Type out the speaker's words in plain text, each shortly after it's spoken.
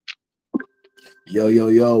Yo, yo,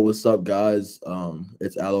 yo, what's up, guys?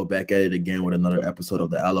 It's Aloe back at it again with another episode of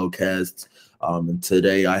the Aloe Cast. And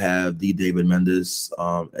today I have the David Mendes,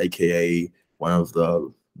 aka one of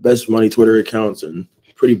the best money Twitter accounts and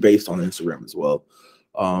pretty based on Instagram as well.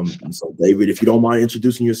 And so, David, if you don't mind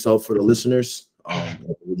introducing yourself for the listeners,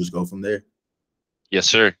 we'll just go from there. Yes,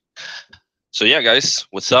 sir. So yeah, guys,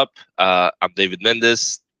 what's up? I'm David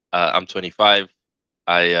Mendes. I'm 25.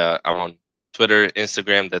 I'm on Twitter,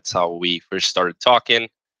 Instagram. That's how we first started talking.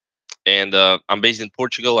 And I'm based in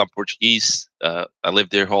Portugal. I'm Portuguese. I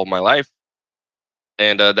lived there all my life,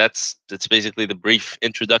 and that's basically the brief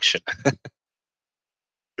introduction.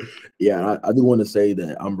 Yeah, I do want to say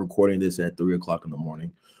that I'm recording this at 3 o'clock in the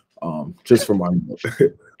morning, just for my Yeah,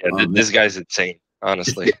 um, this guy's insane,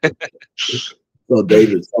 honestly. So,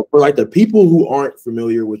 David, so for like the people who aren't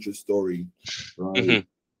familiar with your story, right? hmm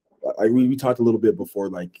We talked a little bit before,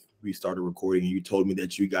 like we started recording, and you told me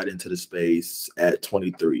that you got into the space at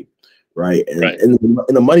 23, right? And Right, in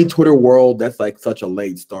the money Twitter world, that's like such a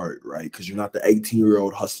late start, right? Because you're not the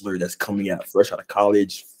 18-year-old hustler that's coming out fresh out of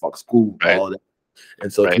college, fuck school, right, all that.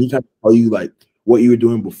 And so, can right. you kind of tell you like what you were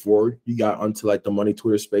doing before you got onto like the money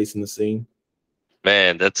Twitter space in the scene?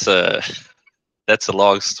 Man, that's a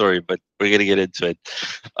long story, but we're gonna get into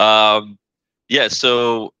it. Um, yeah.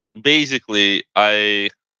 So basically,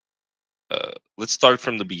 let's start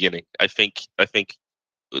from the beginning. I think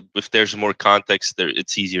if there's more context there,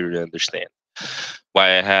 it's easier to understand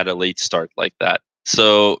why I had a late start like that.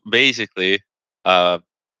 So basically, uh,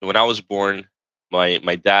 when I was born,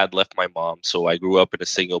 my dad left my mom, so I grew up in a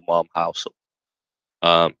single mom household.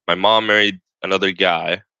 My mom married another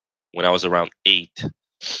guy when I was around 8,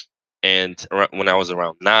 and when I was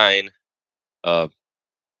around 9, uh,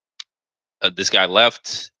 this guy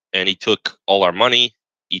left, and he took all our money.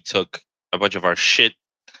 He took a bunch of our shit,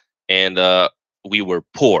 and we were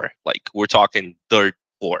poor. Like we're talking dirt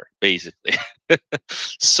poor, basically.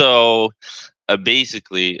 So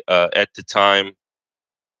basically, at the time,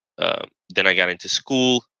 then I got into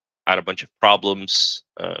school. I had a bunch of problems.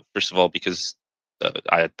 First of all, because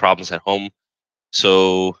I had problems at home.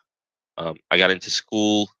 So I got into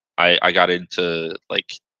school. I got into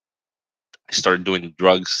like I started doing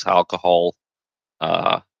drugs, alcohol,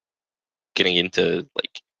 uh, getting into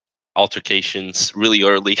like altercations really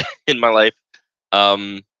early in my life.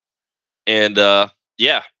 Um, and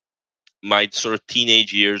yeah, my sort of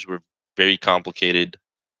teenage years were very complicated.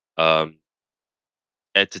 Um,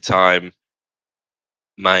 at the time,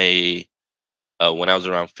 my when I was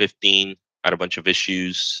around 15, I had a bunch of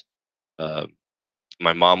issues. Um,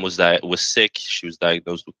 my mom was sick. She was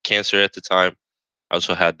diagnosed with cancer at the time. I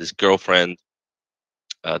also had this girlfriend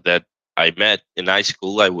that I met in high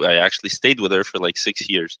school. I actually stayed with her for like 6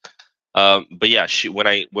 years. But yeah,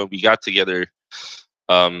 when we got together,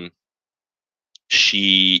 um,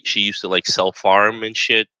 she used to like sell farm and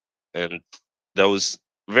shit, and that was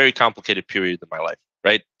a very complicated period in my life.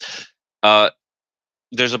 Right? Uh,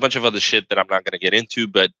 there's a bunch of other shit that I'm not gonna get into,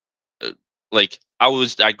 but uh, like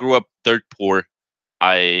I grew up dirt poor.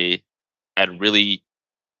 I had really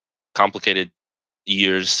complicated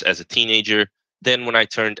years as a teenager. Then when I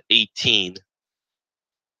turned 18,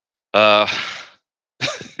 uh,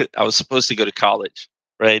 I was supposed to go to college,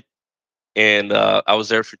 right? And I was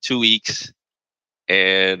there for 2 weeks,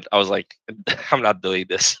 and I was like, I'm not doing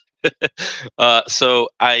this. So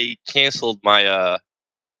I canceled my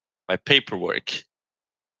paperwork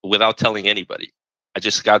without telling anybody. I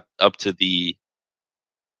just got up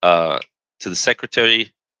uh, to the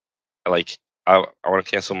secretary. Like, I want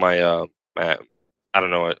to cancel my I don't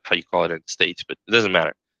know how you call it in the States, but it doesn't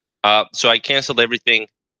matter. So I canceled everything.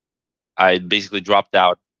 I basically dropped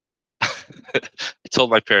out. I told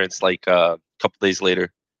my parents like a couple days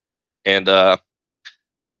later, and one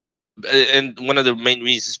of the main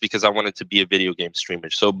reasons is because I wanted to be a video game streamer.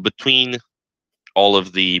 So between all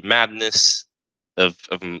of the madness of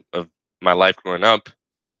my life growing up,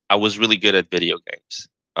 I was really good at video games.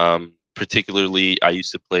 Particularly, I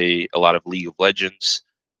used to play a lot of League of Legends,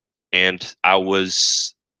 and I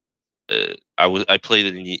played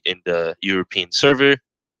it in the European server.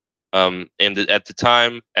 And at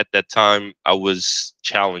that time, I was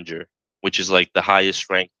challenger, which is like the highest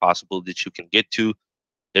rank possible that you can get to.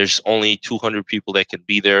 There's only 200 people that can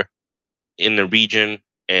be there in the region,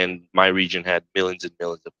 and my region had millions and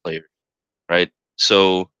millions of players, right?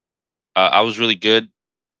 So I was really good,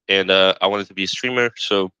 and I wanted to be a streamer.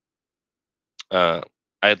 So uh,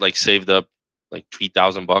 I had like saved up like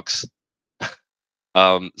 $3,000.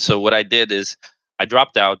 So what I did is I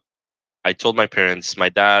dropped out. I told my parents. My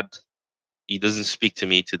dad, he doesn't speak to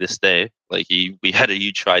me to this day. Like we had a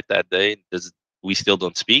huge fight that day. We still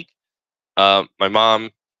don't speak. My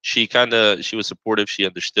mom, she was supportive. She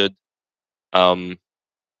understood. Um,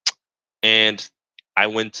 and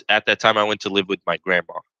at that time I went to live with my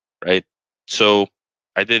grandma, right? So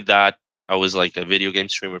I did that. I was like a video game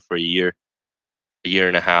streamer for a year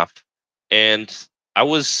and a half, and I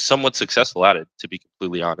was somewhat successful at it, to be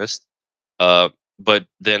completely honest. Uh, but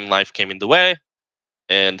then life came in the way,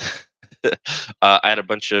 and I had a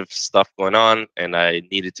bunch of stuff going on, and I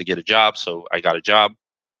needed to get a job, so I got a job.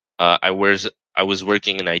 I was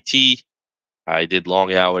working in IT. I did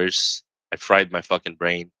long hours. I fried my fucking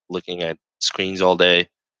brain looking at screens all day.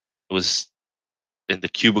 It was in the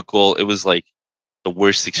cubicle. It was like the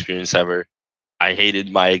worst experience ever. I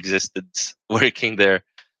hated my existence working there.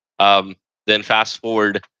 Um, then fast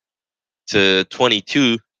forward to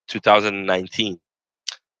 2019.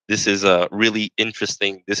 This is a really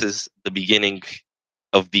interesting. This is the beginning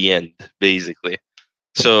of the end, basically.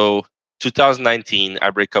 So 2019, I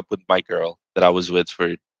break up with my girl that I was with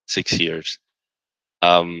for 6 years.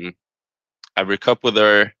 Um, I break up with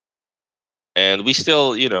her, and we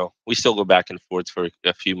still go back and forth for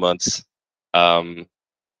a few months. Um,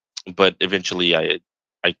 but eventually, I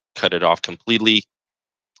cut it off completely.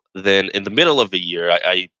 Then in the middle of the year,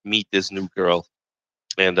 I meet this new girl,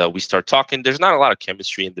 and we start talking. There's not a lot of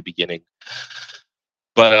chemistry in the beginning,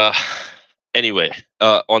 but anyway,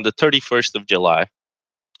 on the 31st of July,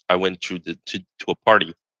 I went to a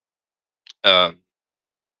party, um,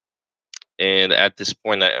 and at this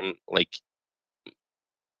point, I am like,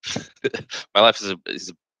 my life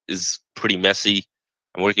is pretty messy.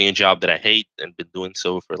 I'm working a job that I hate and been doing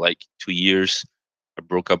so for like 2 years. I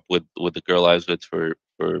broke up with the girl I was with for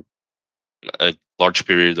a large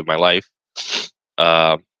period of my life.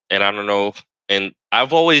 And I don't know. And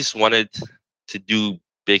I've always wanted to do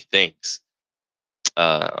big things.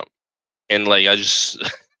 Uh, and like I just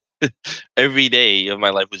every day of my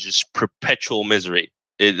life was just perpetual misery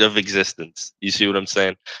of existence. You see what I'm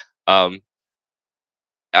saying? Um,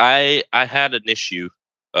 I had an issue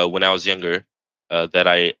when I was younger that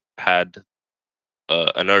I had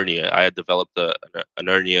an hernia. I had developed an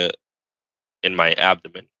hernia in my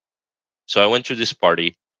abdomen. So I went to this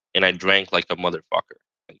party and I drank like a motherfucker,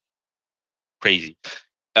 like crazy.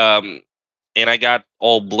 Um, and I got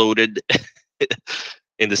all bloated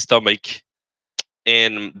in the stomach,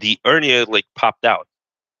 and the hernia like popped out.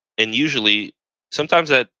 And usually, sometimes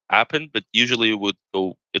that happened, but usually it would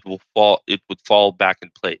fall back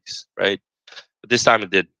in place, right? But this time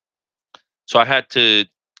it did. So I had to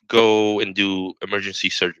go and do emergency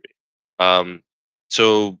surgery. Um,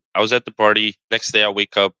 so I was at the party. Next day, I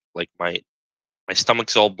wake up like my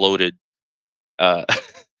stomach's all bloated, uh,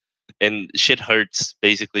 and shit hurts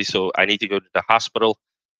basically. So I need to go to the hospital.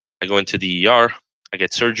 I go into the ER. I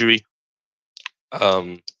get surgery.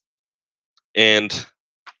 Um, and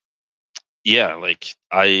yeah, like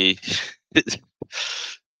I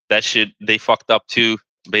that shit they fucked up too,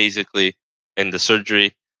 basically, in the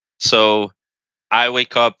surgery. So I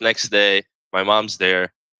wake up next day. My mom's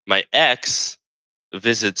there. My ex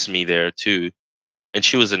visits me there too, and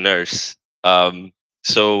she was a nurse.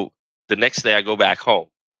 So the next day I go back home,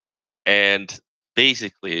 and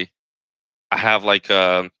basically I have like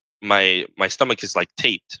my stomach is like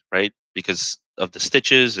taped, right, because of the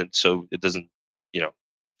stitches, and so it doesn't, you know,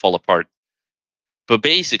 fall apart. But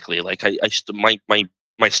basically, like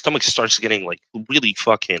my stomach starts getting like really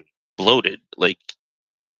fucking bloated, like.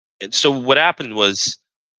 And so what happened was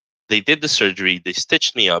they did the surgery, they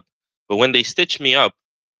stitched me up, but when they stitched me up,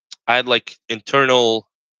 I had like internal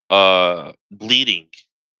bleeding,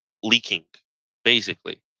 leaking,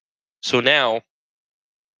 basically. So now,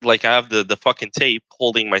 like I have the fucking tape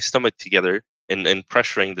holding my stomach together and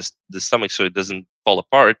pressuring the stomach so it doesn't fall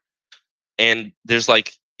apart. And there's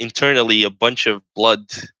like internally a bunch of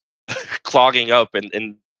blood clogging up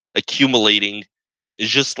and accumulating. It's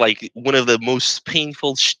just like one of the most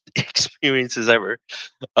painful experiences ever.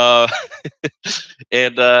 Uh,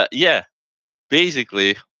 and yeah,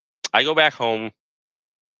 basically, I go back home,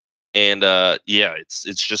 and yeah, it's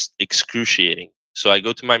just excruciating. So I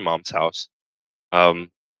go to my mom's house. Um,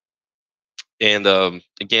 and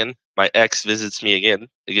again, my ex visits me again.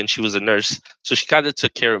 Again, she was a nurse, so she kind of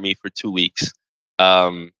took care of me for 2 weeks.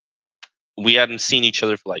 Um, we hadn't seen each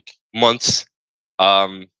other for like months.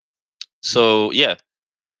 Um, so yeah,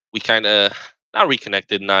 we kind of not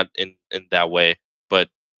reconnected, not in that way, but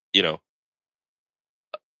you know.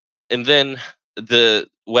 And then the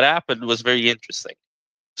what happened was very interesting.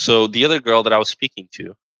 So the other girl that I was speaking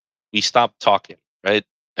to, we stopped talking, right,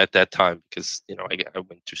 at that time, because I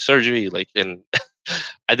went through surgery, like, and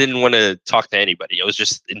I didn't want to talk to anybody. I was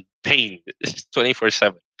just in pain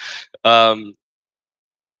 24/7. Um,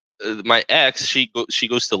 my ex, she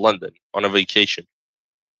goes to London on a vacation.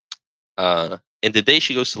 And the day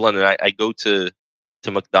she goes to London, I go to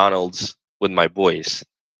McDonald's with my boys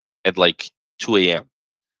at like 2 a.m.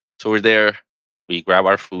 So we're there, we grab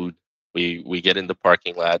our food, we get in the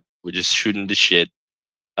parking lot, we're just shooting the shit,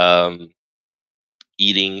 um,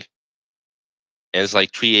 eating, and it's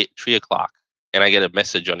like 3 o'clock, and I get a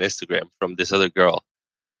message on Instagram from this other girl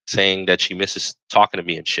saying that she misses talking to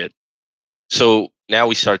me and shit. So now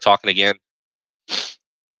we start talking again.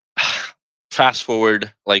 Fast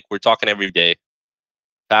forward, like we're talking every day.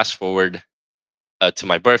 Fast forward to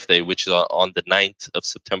my birthday, which is on the 9th of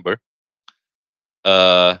September.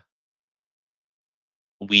 Uh,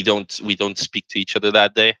 we don't speak to each other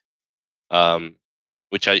that day, um,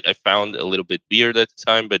 which I found a little bit weird at the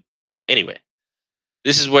time. But anyway,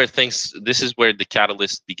 this is where the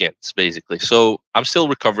catalyst begins, basically. So I'm still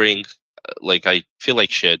recovering. Like I feel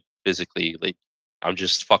like shit physically. Like I'm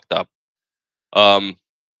just fucked up. Um,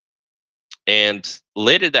 and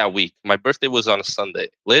later that week, my birthday was on a Sunday.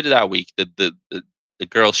 Later that week, the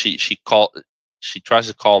girl she tries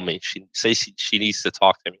to call me. She says she needs to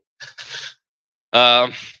talk to me.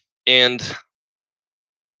 Um, and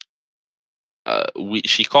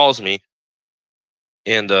she calls me,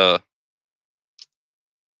 and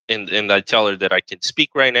and I tell her that I can speak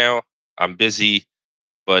right now. I'm busy,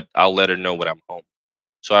 but I'll let her know when I'm home.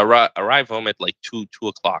 So I arrive home at like 2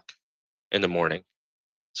 o'clock in the morning.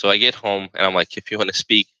 So I get home and I'm like, if you want to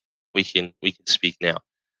speak, we can speak now.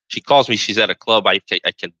 She calls me. She's at a club. I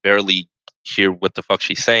can barely hear what the fuck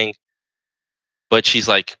she's saying, but she's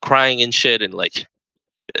like crying and shit and like,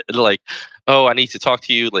 oh, I need to talk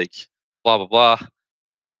to you. Like blah blah blah.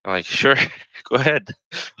 I'm like, sure, go ahead.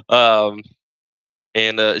 Um,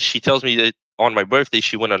 and she tells me that on my birthday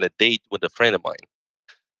she went on a date with a friend of mine.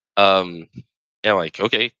 And I'm like,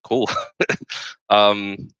 okay, cool.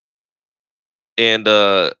 um, and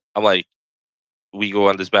I'm like, we go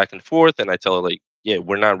on this back and forth, and I tell her like, yeah,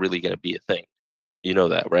 we're not really gonna be a thing. You know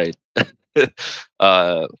that, right?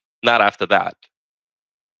 uh, Not after that.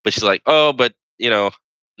 But she's like, oh, but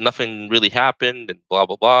nothing really happened, and blah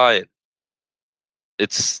blah blah.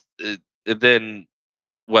 And then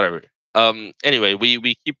whatever. Anyway,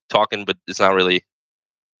 we keep talking, but it's not really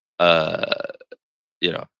uh,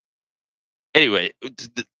 you know. Anyway,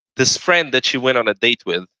 this friend that she went on a date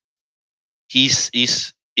with,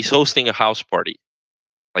 he's hosting a house party.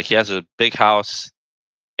 Like he has a big house,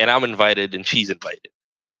 and I'm invited, and she's invited,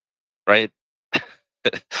 right?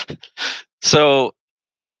 So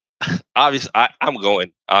obviously, I'm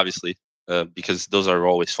going, obviously, because those are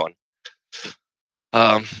always fun.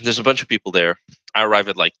 There's a bunch of people there. I arrive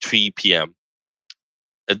at like 3 p.m.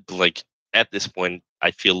 Like at this point,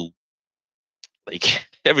 I feel like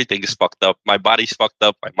everything is fucked up. My body's fucked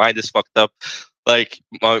up. My mind is fucked up. Like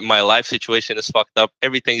my life situation is fucked up.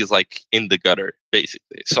 Everything is like in the gutter,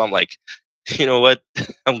 basically. So I'm like, you know what?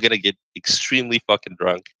 I'm gonna get extremely fucking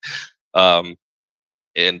drunk. Um,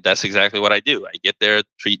 and that's exactly what I do. I get there at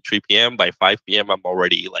 3 p.m. By 5 p.m. I'm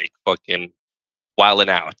already like fucking wilding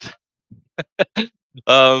out.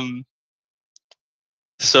 Um,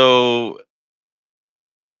 so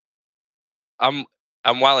I'm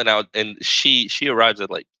I'm wilding out, and she arrives at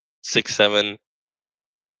like 6 7.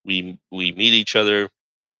 We meet each other,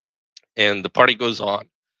 and the party goes on.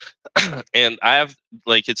 And I have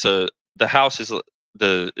like the house is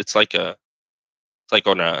the it's like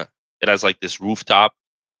on a it has like this rooftop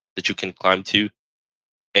that you can climb to,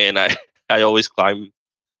 and I I always climb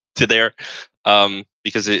to there,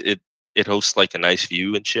 because it hosts like a nice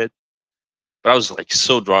view and shit. But I was like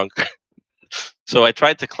so drunk, so I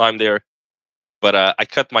tried to climb there, but I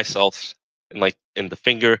cut myself in the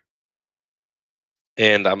finger,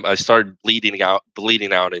 and I started bleeding out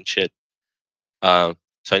and shit. So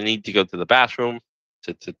I need to go to the bathroom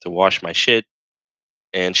to wash my shit,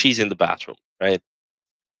 and she's in the bathroom, right?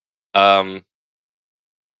 Um,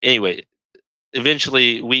 anyway,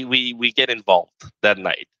 eventually we get involved that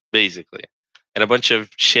night, basically, and a bunch of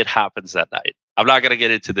shit happens that night. I'm not gonna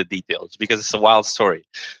get into the details because it's a wild story,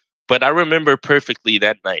 but I remember perfectly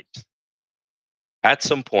that night. At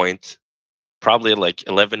some point, probably like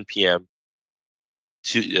 11 p.m.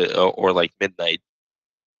 to or like midnight,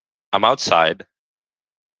 I'm outside.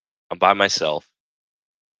 I'm by myself,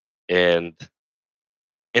 and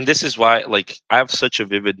this is why, like, I have such a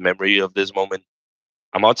vivid memory of this moment.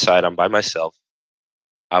 I'm outside. I'm by myself.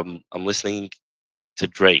 I'm listening to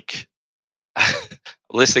Drake.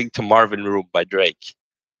 Listening to Marvin Room by Drake,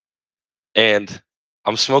 and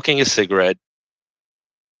I'm smoking a cigarette.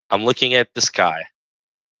 I'm looking at the sky,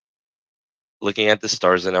 looking at the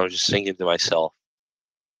stars, and I was just thinking to myself,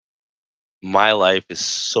 my life is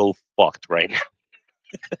so fucked right now.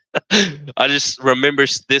 I just remember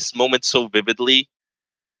this moment so vividly.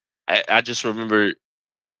 I just remember,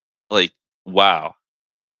 like, wow,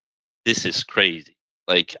 this is crazy.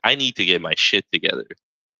 Like, I need to get my shit together.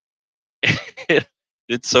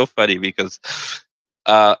 It's so funny because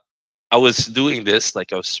uh, I was doing this,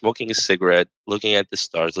 like I was smoking a cigarette, looking at the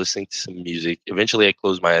stars, listening to some music. Eventually, I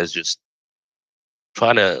closed my eyes, just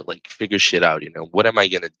trying to like figure shit out. What am I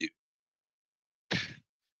gonna do?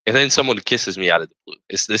 And then someone kisses me out of the blue.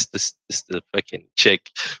 It's this the fucking chick.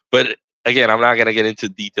 But again, I'm not gonna get into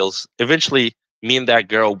details. Eventually, me and that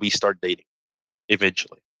girl, we start dating.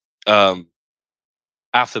 Eventually, um,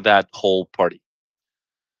 after that whole party,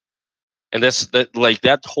 and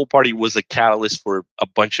that whole party was a catalyst for a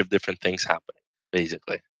bunch of different things happening.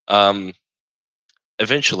 Basically,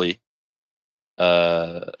 eventually,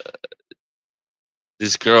 uh,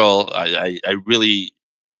 this girl, I really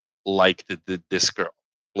liked this girl.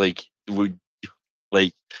 Like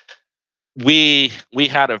like we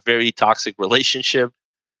had a very toxic relationship,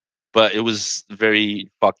 but it was very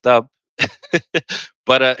fucked up.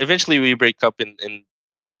 But eventually we break up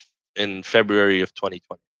in February of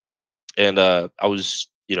 2020, and I was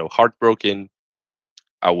heartbroken.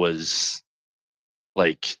 I was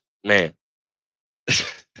like, man.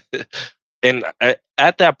 And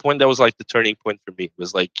at that point, that was like the turning point for me. It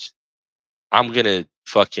was like, I'm gonna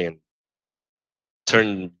fucking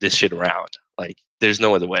turn this shit around. Like, there's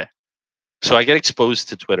no other way. So I get exposed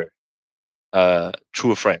to Twitter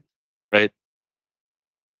through a friend, right?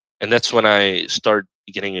 And that's when I start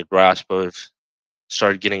getting a grasp of,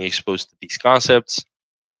 start getting exposed to these concepts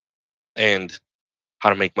and how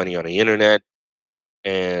to make money on the internet,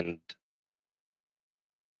 and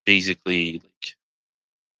basically, like,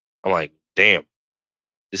 I'm like, damn,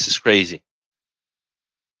 this is crazy.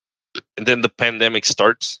 And then the pandemic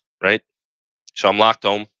starts, right? So I'm locked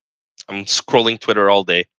home. I'm scrolling Twitter all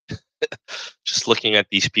day, just looking at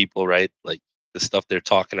these people, right? Like the stuff they're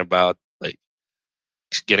talking about, like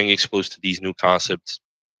getting exposed to these new concepts.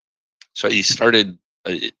 So I started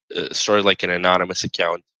like an anonymous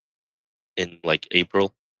account in like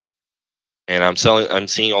April, and I'm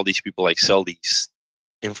seeing all these people like sell these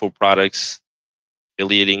info products,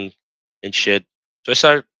 affiliating and shit. So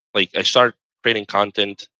I start creating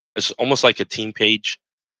content. It's almost like a team page.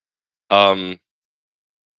 Um,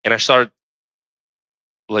 and I start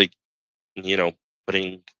like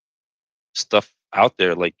putting stuff out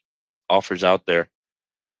there, like offers out there.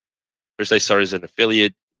 First, I started as an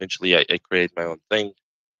affiliate. Eventually, I created my own thing,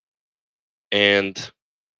 and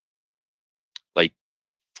like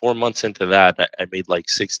 4 months into that, I made like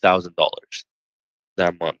 $6,000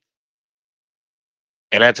 that month.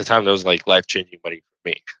 And at the time, that was like life changing money for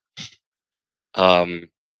me. Um,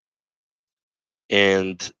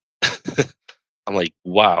 and I'm like,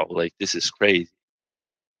 wow, like this is crazy.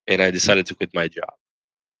 And I decided to quit my job,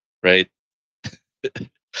 right?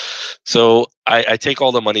 So I take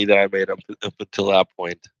all the money that I made up until that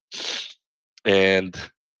point, and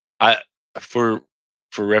I for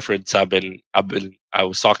for reference, I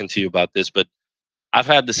was talking to you about this, but I've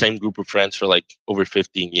had the same group of friends for like over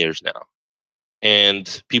 15 years now,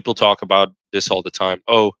 and people talk about this all the time.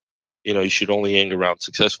 Oh, you should only hang around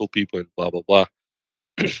successful people and blah blah blah.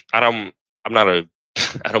 I don't. I'm not a.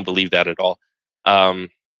 I don't believe that at all. Um,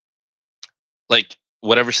 like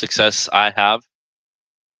whatever success I have,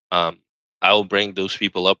 um, I will bring those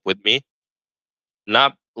people up with me.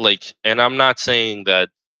 Not like, and I'm not saying that.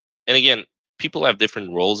 And again, people have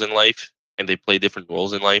different roles in life, and they play different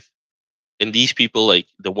roles in life. And these people, like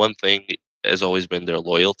the one thing has always been their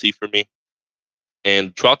loyalty for me.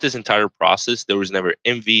 And throughout this entire process, there was never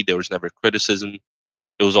envy, there was never criticism.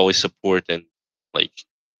 It was always support and like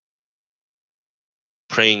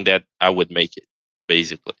praying that I would make it,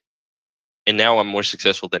 basically. And now I'm more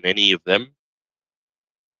successful than any of them.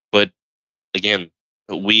 But again,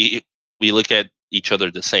 we we look at each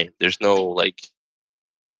other the same. There's no like,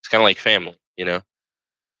 it's kind of like family.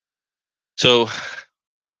 So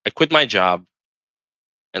I quit my job,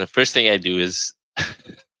 and the first thing I do is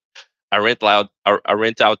I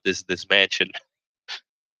rent out this mansion.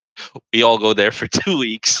 We all go there for 2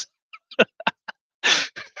 weeks.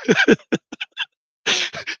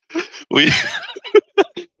 we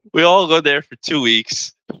we all go there for 2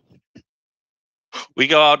 weeks. We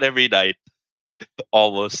go out every night,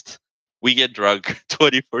 almost. We get drunk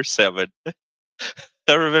 24/7.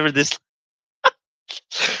 I remember this.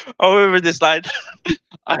 I remember this night.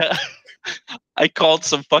 I I called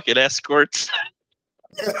some fucking escorts.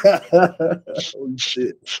 Holy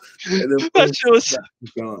shit. And then That shit was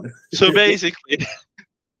gone. so basically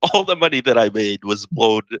all the money that I made was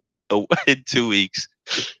blown. in 2 weeks.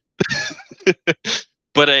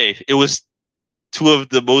 But hey, it was two of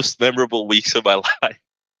the most memorable weeks of my life.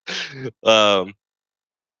 Um,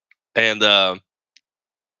 and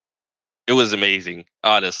It was amazing.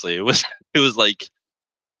 Honestly, it was it was like,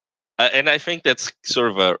 and I think that's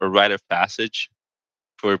sort of a rite of passage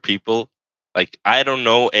for people. Like, I don't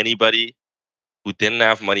know anybody who didn't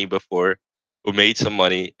have money before, who made some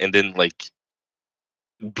money and then like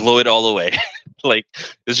blow it all away. Like,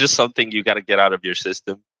 it's just something you got to get out of your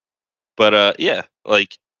system. But yeah,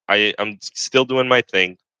 like I'm still doing my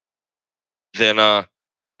thing. Then I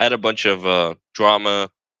had a bunch of drama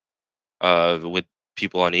with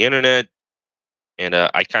people on the internet, and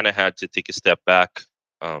I kind of had to take a step back,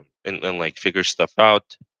 and like figure stuff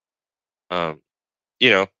out. Um, you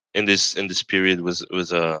know, in this period was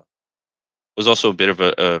also a bit of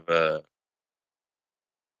a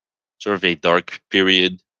sort of a dark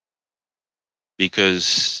period,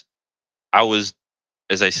 because I was,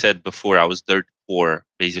 as I said before, I was dirt poor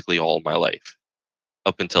basically all my life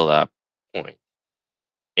up until that point.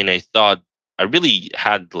 And I thought I really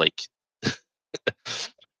had like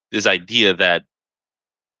this idea that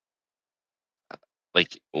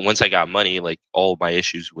like once I got money, like all my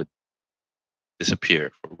issues would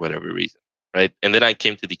disappear for whatever reason, right? And then I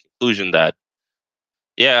came to the conclusion that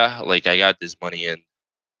yeah, like I got this money and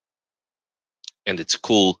it's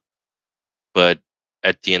cool, but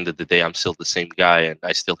at the end of the day, I'm still the same guy, and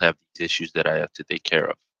I still have these issues that I have to take care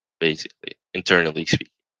of, basically, internally speaking,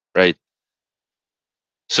 right?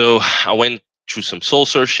 So I went through some soul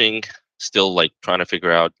searching, still like trying to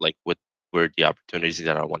figure out like what were the opportunities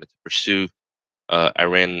that I wanted to pursue. I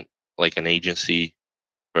ran like an agency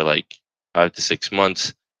for like 5 to 6 months.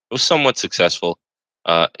 It was somewhat successful.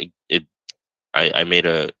 It I made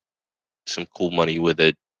a some cool money with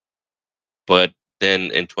it, but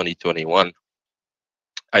then in 2021,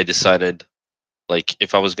 I decided like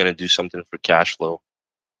if I was gonna do something for cash flow,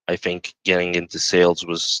 I think getting into sales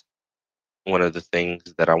was one of the things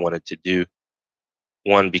that I wanted to do.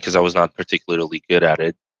 One, because I was not particularly good at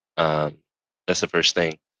it. Um, that's the first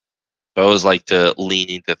thing. I always like to lean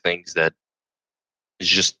into things that is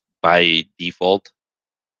just by default.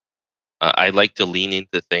 I like to lean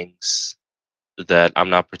into things that I'm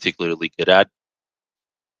not particularly good at,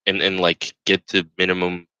 and like get to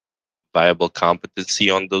minimum viable competency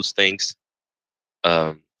on those things.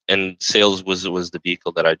 And sales was the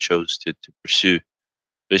vehicle that I chose to pursue.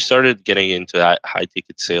 So I started getting into that high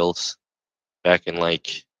ticket sales back in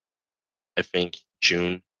like I think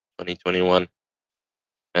June 2021,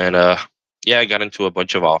 and yeah, I got into a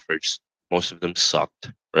bunch of offers. Most of them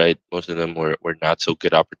sucked, right? Most of them were not so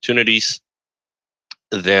good opportunities.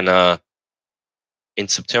 Then in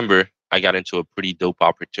September, I got into a pretty dope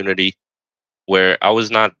opportunity where I was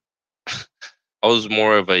not. I was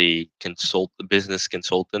more of a business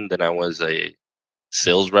consultant than I was a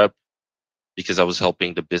sales rep, because I was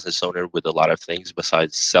helping the business owner with a lot of things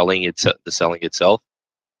besides the selling itself.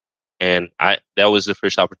 And I that was the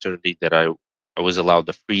first opportunity that I was allowed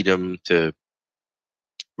the freedom to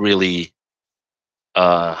really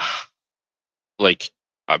uh like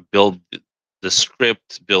build the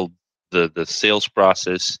script, build the sales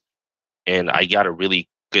process, and I got a really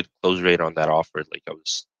good close rate on that offer. Like I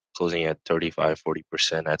was closing at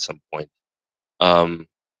 35-40% at some point. Um,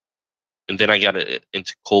 and then I got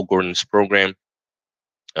into Cole Gordon's program.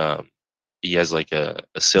 Um, he has like a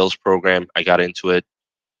sales program. I got into it.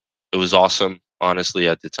 It was awesome, honestly,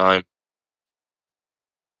 at the time.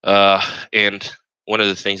 And one of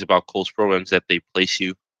the things about Cole's program is that they place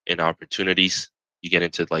you in opportunities. You get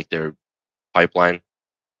into like their pipeline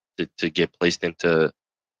to get placed into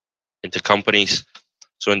companies.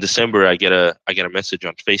 So in December, I get a message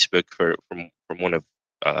on Facebook from one of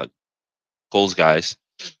uh, Cole's guys,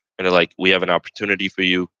 and they're like, "We have an opportunity for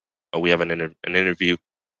you. We have an interview."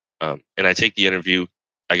 And I take the interview.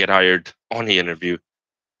 I get hired on the interview.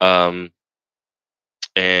 Um,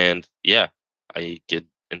 and yeah, I get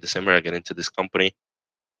in December. I get into this company.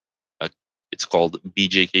 Uh, it's called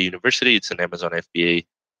BJK University. It's an Amazon FBA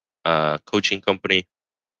coaching company,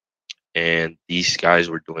 and these guys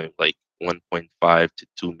were doing like 1.5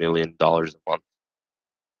 to $2 million a month.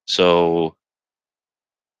 So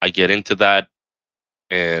I get into that,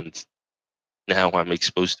 and now I'm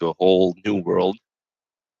exposed to a whole new world,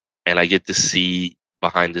 and I get to see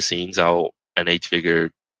behind the scenes how an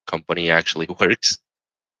eight-figure company actually works.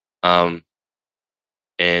 Um,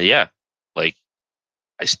 and yeah, like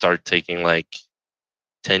I start taking like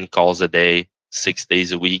 10 calls a day, 6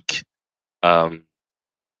 days a week. Um,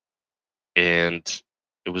 and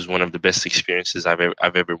it was one of the best experiences I've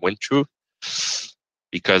ever went through,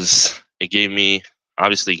 because it gave me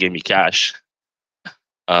obviously gave me cash.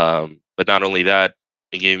 But not only that,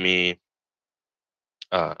 it gave me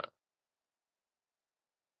uh,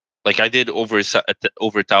 like I did over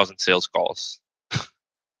 1,000 sales calls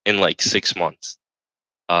in like 6 months.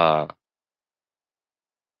 Uh,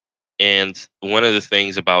 and one of the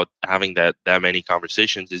things about having that many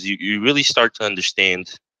conversations is you really start to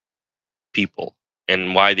understand people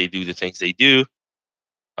and why they do the things they do.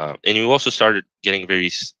 And you also started getting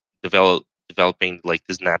developing like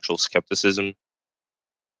this natural skepticism.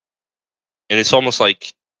 And it's almost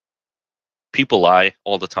like people lie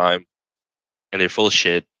all the time and they're full of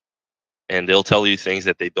shit and they'll tell you things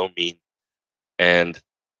that they don't mean, and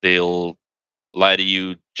they'll lie to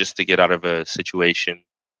you just to get out of a situation,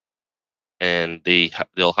 and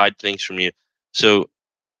they'll hide things from you. So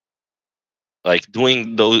like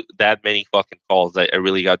doing that many fucking calls, I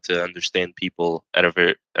really got to understand people at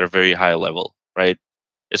a very high level, right?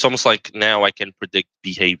 It's almost like now I can predict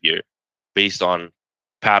behavior based on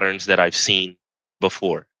patterns that I've seen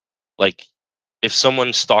before. Like if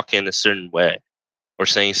someone's talking a certain way or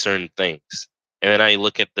saying certain things, and then I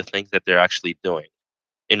look at the things that they're actually doing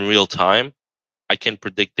in real time, I can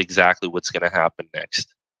predict exactly what's going to happen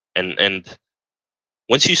next. And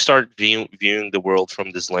once you start viewing the world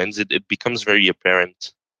from this lens, it becomes very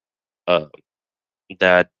apparent uh,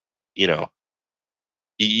 that you know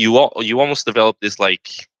you almost develop this like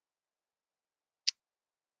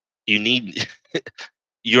you need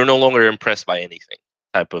you're no longer impressed by anything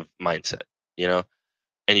type of mindset, you know,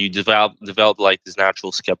 and you develop like this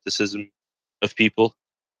natural skepticism of people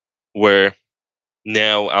where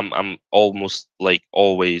now I'm almost like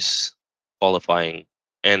always qualifying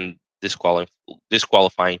and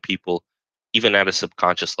disqualifying people even at a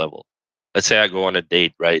subconscious level. Let's say I go on a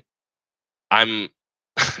date, right? I'm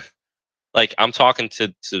like I'm talking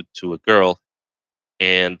to a girl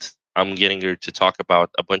and I'm getting her to talk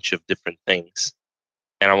about a bunch of different things,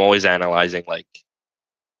 and I'm always analyzing like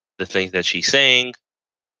the things that she's saying,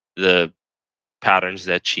 the patterns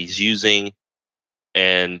that she's using,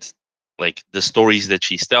 and like the stories that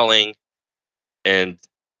she's telling, and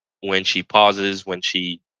when she pauses, when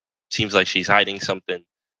she seems like she's hiding something,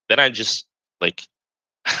 then I just like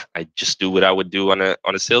I just do what I would do on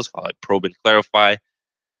a sales call. I probe and clarify.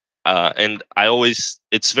 And I always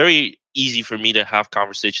it's very easy for me to have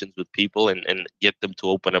conversations with people and get them to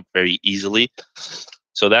open up very easily.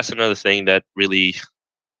 So that's another thing that really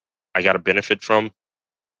I got to benefit from.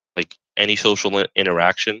 Like any social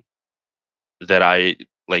interaction that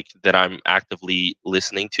that I'm actively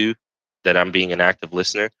listening to, that I'm being an active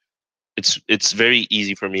listener, it's very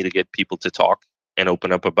easy for me to get people to talk and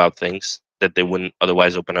open up about things that they wouldn't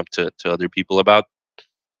otherwise open up to other people about.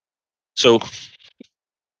 So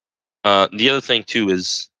the other thing too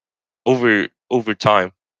is over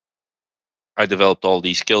time I developed all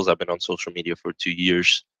these skills. I've been on social media for 2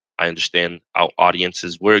 years. I understand how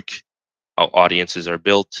audiences work, how audiences are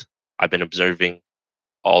built. I've been observing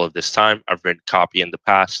all of this time. I've written copy in the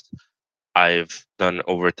past. I've done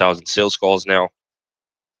over 1,000 sales calls now.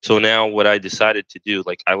 So now what I decided to do,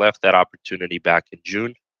 like I left that opportunity back in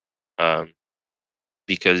June, um,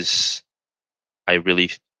 because I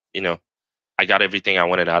really, you know, I got everything I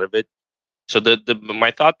wanted out of it. So the my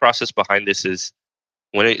thought process behind this is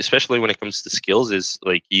especially when it comes to skills is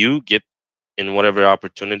like you get in whatever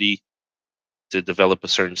opportunity to develop a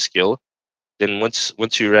certain skill, then once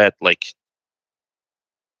you're at like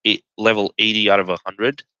level 80 out of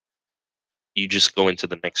 100, you just go into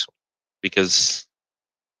the next one, because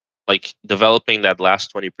like developing that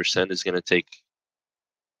last 20% is going to take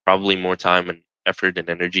probably more time and effort and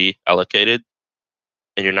energy allocated,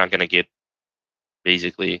 and you're not going to get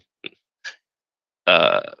basically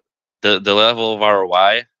uh, the level of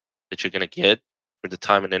ROI that you're going to get for the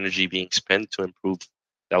time and energy being spent to improve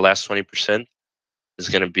that last 20% is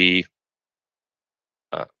going to be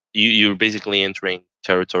you're basically entering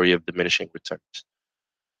territory of diminishing returns.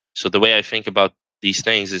 So the way I think about these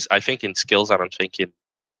things is I think in skills. I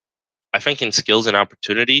think in skills and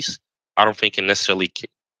opportunities. I don't think in necessarily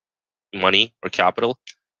money or capital.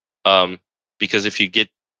 Um, because if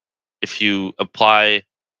you apply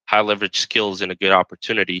high leverage skills in a good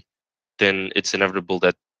opportunity, then it's inevitable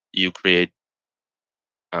that you create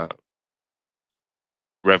uh,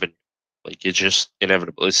 revenue. Like it's just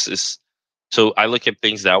inevitable. It's so I look at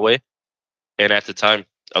things that way. And at the time,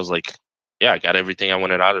 I was like, yeah, I got everything I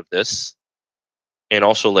wanted out of this. And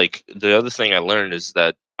also, like the other thing I learned is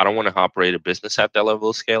that I don't want to operate a business at that level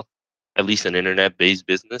of scale, at least an internet-based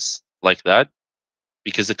business like that,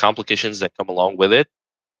 because the complications that come along with it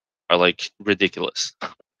are like ridiculous.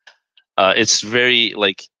 It's very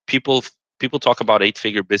like people talk about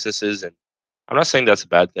eight-figure businesses, and I'm not saying that's a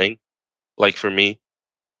bad thing. Like for me,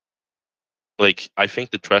 like I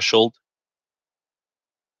think the threshold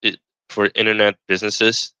it, for internet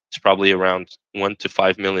businesses is probably around 1 to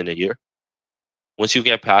 5 million a year. Once you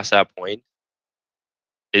get past that point,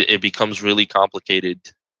 it becomes really complicated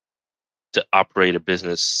to operate a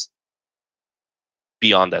business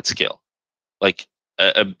beyond that scale. Like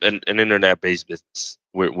an internet-based business,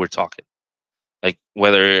 we're talking. Like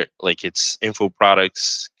whether like it's info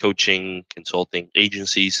products, coaching, consulting,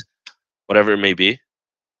 agencies, whatever it may be.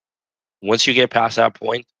 Once you get past that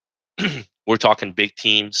point, we're talking big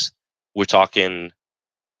teams. We're talking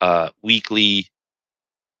weekly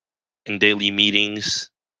and daily meetings.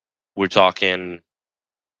 We're talking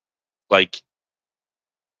like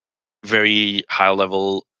very high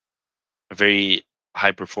level, very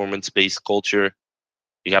high performance based culture.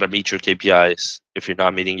 You got to meet your KPIs. If you're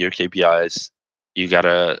not meeting your KPIs, you got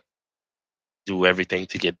to do everything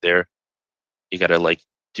to get there. You got to like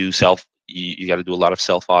you got to do a lot of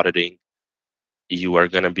self auditing. You are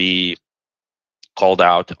going to be called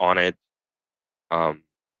out on it. Um,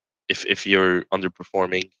 if you're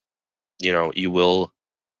underperforming, you will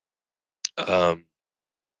um,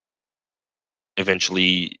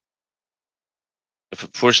 eventually.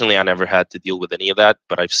 Fortunately, I never had to deal with any of that,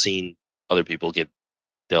 but I've seen other people get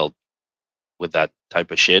dealt with that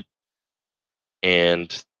type of shit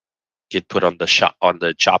and get put on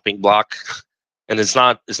the chopping block, and it's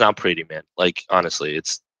not pretty, man. Like honestly,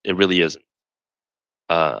 it really isn't.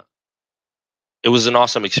 Uh, it was an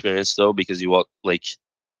awesome experience though because like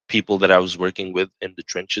people that I was working with in the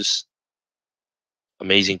trenches,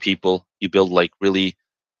 amazing people. You build like really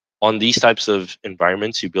on these types of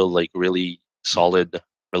environments, you build like really solid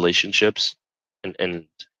relationships, and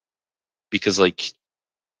because like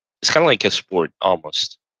it's kind of like a sport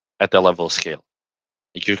almost at that level of scale.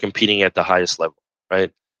 Like you're competing at the highest level,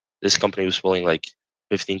 right? This company was pulling like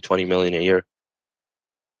 15, 20 million a year.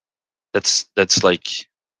 That's like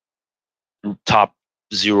top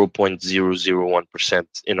 0.001%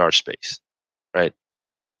 in our space, right?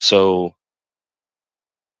 So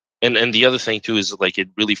and the other thing too is like it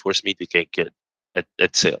really forced me to get good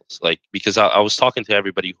at sales. Like because I was talking to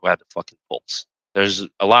everybody who had a fucking pulse. There's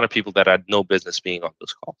a lot of people that had no business being on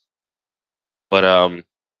those calls. But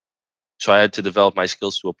so I had to develop my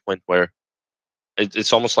skills to a point where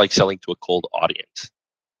it's almost like selling to a cold audience.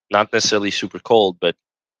 Not necessarily super cold, but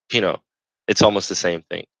you know, it's almost the same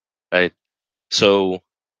thing, right? So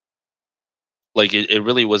like it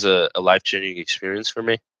really was a life changing experience for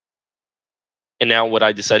me. And now what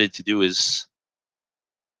I decided to do is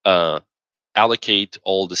uh, allocate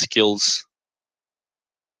all the skills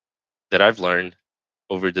that I've learned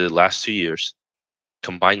over the last 2 years,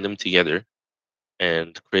 combine them together,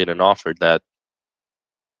 and create an offer that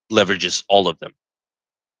leverages all of them.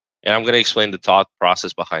 And I'm going to explain the thought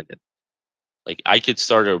process behind it. Like I could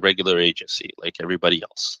start a regular agency like everybody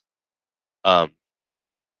else, um,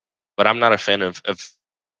 but I'm not a fan of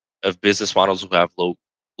business models who have low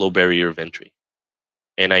barrier of entry.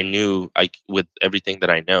 And I knew with everything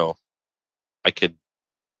that I know, I could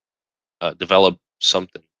develop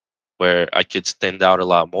something where I could stand out a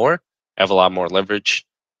lot more, have a lot more leverage,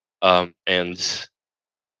 um, and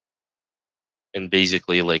and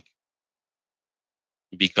basically like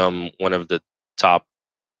become one of the top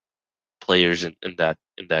players in that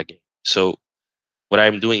game. So what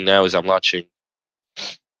I'm doing now is I'm launching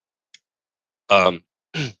um,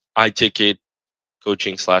 iTicket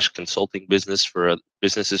coaching slash consulting businesses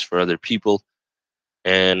for other people,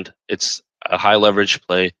 and it's a high leverage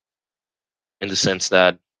play in the sense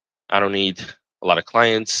that I don't need a lot of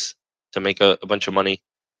clients to make a bunch of money.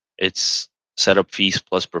 It's setup fees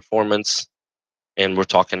plus performance, and we're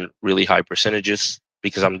talking really high percentages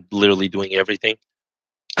because I'm literally doing everything.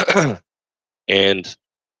 And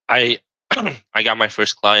I I got my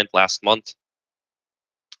first client last month,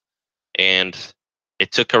 and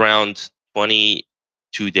it took around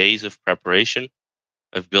 22 days of preparation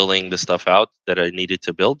of building the stuff out that I needed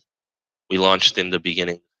to build. We launched in the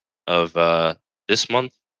beginning of this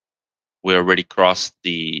month. We already crossed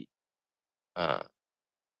uh,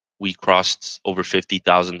 we crossed over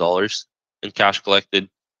 $50,000 in cash collected.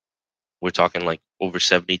 We're talking like over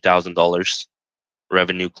 $70,000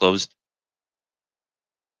 revenue closed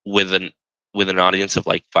with an with an audience of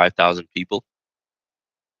like 5,000 people.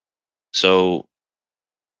 So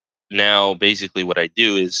now basically what I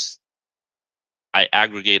do is I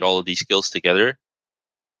aggregate all of these skills together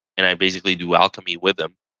and I basically do alchemy with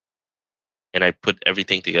them and I put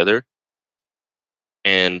everything together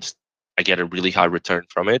and I get a really high return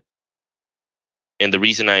from it. And the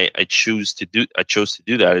reason I chose to do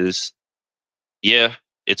that is yeah,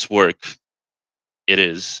 it's work. it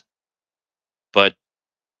is, but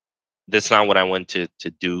that's not what I want to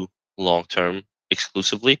do long term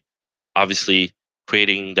exclusively. Obviously,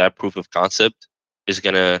 creating that proof of concept is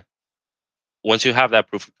gonna, once you have that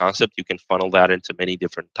proof of concept, you can funnel that into many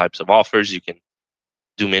different types of offers. You can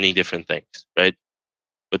do many different things, right?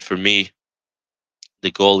 But for me,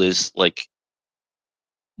 the goal is like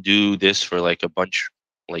do this for like a bunch,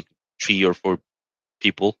 like 3 or 4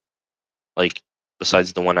 people, like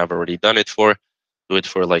besides the one I've already done it for, do it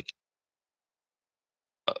for like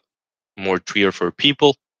uh, more 3 or 4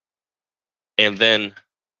 people, and then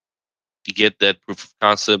get that proof of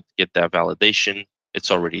concept, get that validation. It's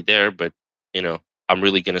already there, but you know, I'm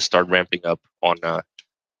really gonna start ramping up on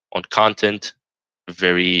content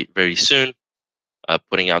very very soon,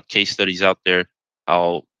 putting out case studies out there,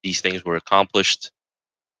 how these things were accomplished,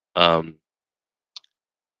 um,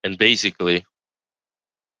 and basically,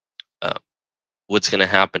 uh, what's gonna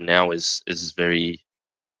happen now is very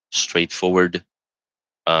straightforward.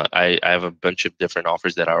 I have a bunch of different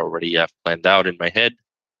offers that I already have planned out in my head,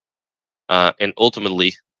 and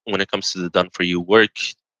ultimately, when it comes to the done for you work,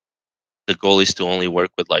 the goal is to only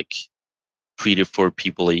work with like 3 to 4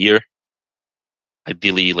 people a year,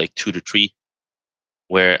 ideally like 2 to 3,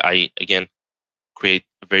 where I again create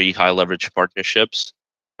very high leverage partnerships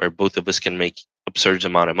where both of us can make absurd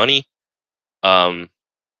amount of money, um,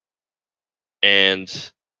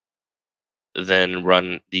 and then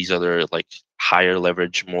run these other like higher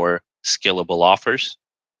leverage, more scalable offers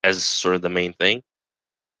as sort of the main thing.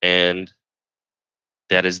 And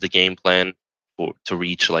that is the game plan for to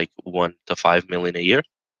reach like 1 to 5 million a year.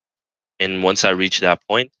 And once I reach that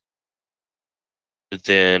point,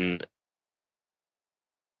 then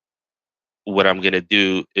what I'm going to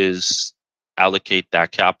do is allocate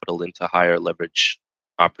that capital into higher leverage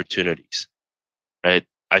opportunities, right?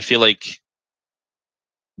 I feel like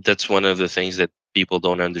that's one of the things that people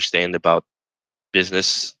don't understand about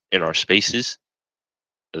business in our spaces,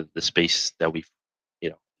 the space that we,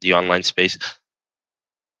 the online space.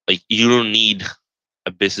 Like you don't need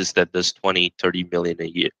a business that does 20, 30 million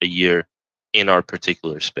a year in our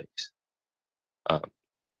particular space. Um,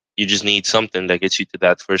 you just need something that gets you to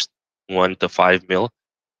that first 1 to 5 mil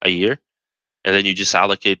a year, and then you just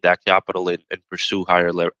allocate that capital and pursue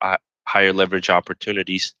higher leverage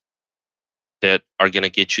opportunities that are going to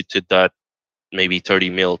get you to that maybe 30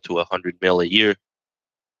 mil to 100 mil a year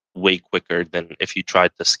way quicker than if you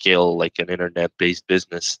tried to scale like an internet based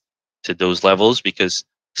business to those levels, because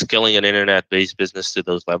scaling an internet based business to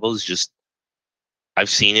those levels, just I've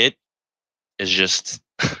seen it, is just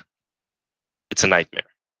it's a nightmare.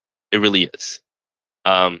 It really is.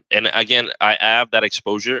 And again, I have that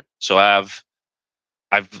exposure, so I've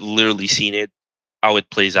literally seen it, how it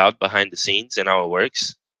plays out behind the scenes and how it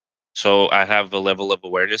works. So I have a level of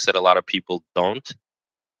awareness that a lot of people don't.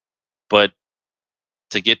 But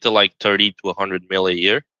to get to like 30 to 100 mil a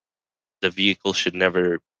year, the vehicle should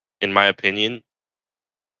never, in my opinion,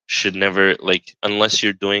 should never, like, unless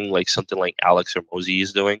you're doing like something like Alex or Mosey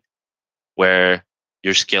is doing, where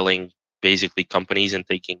you're scaling basically companies and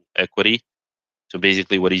taking equity. So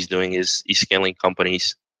basically what he's doing is he's scaling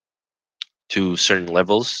companies to certain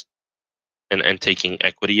levels and taking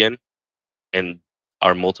equity in and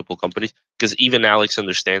are multiple companies. Because even Alex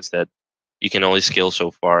understands that you can only scale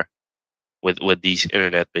so far with these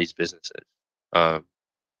internet based businesses. Um,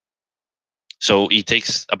 so he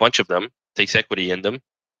takes a bunch of them, takes equity in them,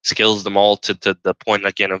 scales them all to the point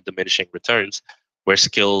again of diminishing returns, where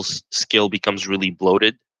skill becomes really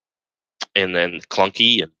bloated and then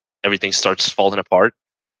clunky and everything starts falling apart.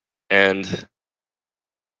 And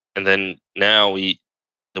then now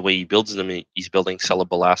the way he builds them, he's building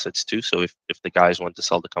sellable assets too. So if the guys want to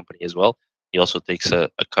sell the company as well, he also takes a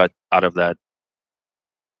cut out of that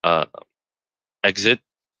uh, exit.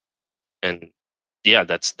 And yeah,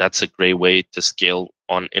 that's a great way to scale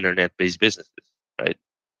on internet-based businesses, right?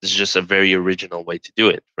 This is just a very original way to do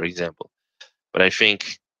it, for example. But I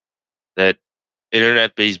think that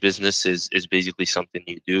internet-based business is basically something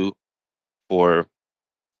you do for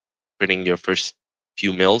printing your first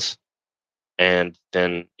few mils, and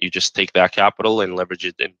then you just take that capital and leverage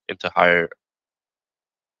it into higher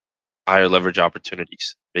leverage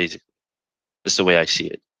opportunities. Basically, that's the way I see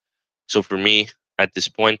it. So for me, at this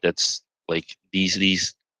point, that's like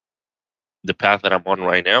these the path that I'm on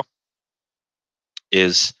right now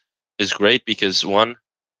is great because one,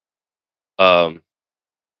 um,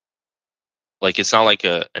 like it's not like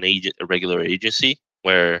a regular agency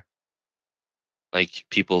where like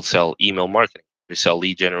people sell email marketing, they sell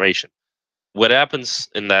lead generation. What happens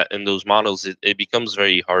in those models, it becomes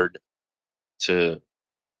very hard to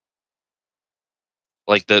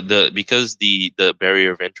like because the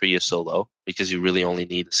barrier of entry is so low, because you really only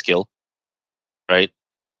need a skill, right?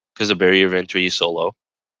 Because the barrier of entry is so low,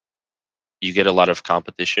 you get a lot of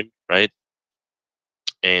competition, right?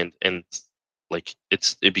 And like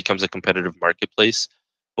it becomes a competitive marketplace.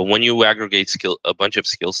 But when you aggregate a bunch of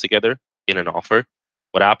skills together in an offer,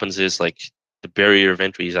 what happens is like the barrier of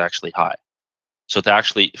entry is actually high. So to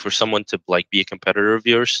actually for someone to like be a competitor of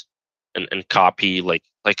yours and copy like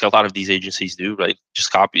a lot of these agencies do, right?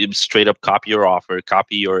 Just copy straight up copy your offer,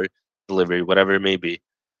 copy your delivery, whatever it may be.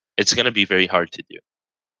 It's gonna be very hard to do,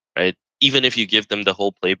 right? Even if you give them the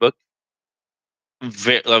whole playbook,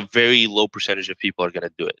 a very low percentage of people are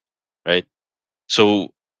gonna do it, right?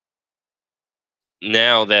 So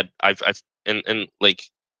now that I've and like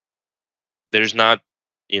there's not,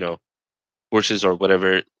 you know, courses or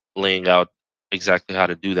whatever laying out exactly how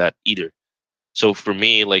to do that either. So for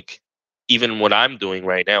me, like even what I'm doing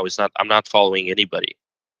right now is not I'm not following anybody.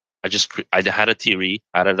 I had a theory,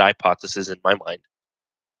 I had a hypothesis in my mind,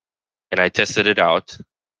 and I tested it out,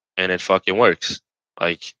 and it fucking works.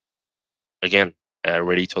 Like again, I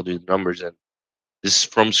already told you the numbers, and this is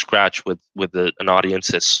from scratch with an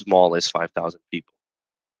audience as small as 5,000 people.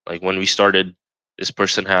 Like when we started, this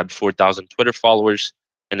person had 4,000 Twitter followers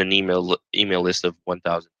and an email list of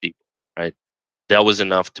 1,000 people. Right, that was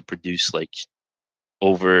enough to produce like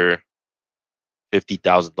over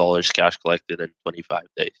 $50,000 cash collected in 25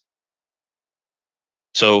 days.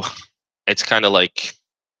 So it's kind of like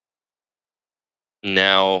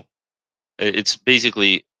now it's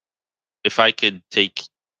basically if I could take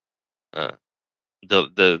uh,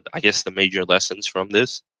 the I guess the major lessons from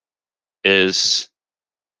this is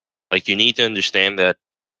like you need to understand that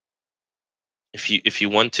if you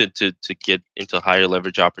want to get into higher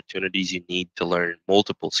leverage opportunities, you need to learn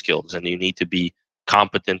multiple skills and you need to be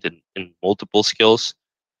competent in multiple skills.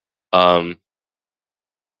 Um,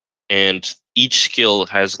 and each skill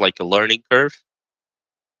has like a learning curve.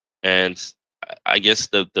 And I guess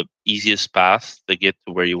the easiest path to get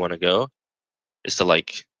to where you want to go is to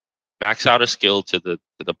like max out a skill to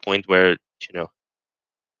the point where you know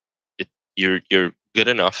you're good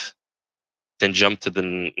enough, then jump to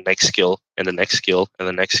the next skill and the next skill and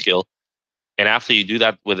the next skill. And after you do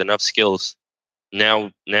that with enough skills,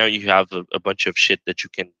 now you have a bunch of shit that you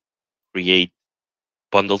can create,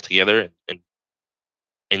 bundle together,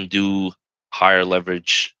 and do higher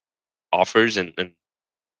leverage offers and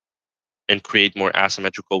create more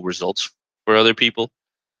asymmetrical results for other people.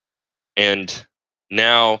 And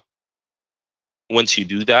now once you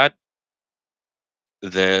do that,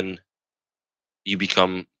 then you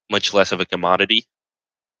become much less of a commodity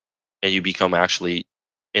and you become actually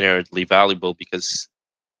inherently valuable because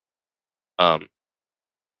um,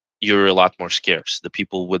 you're a lot more scarce. The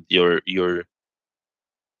people with your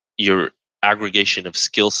aggregation of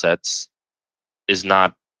skill sets is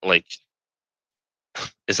not like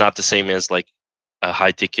is not the same as like a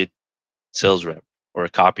high ticket sales rep or a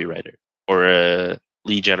copywriter or a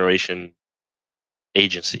lead generation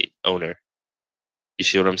agency owner. You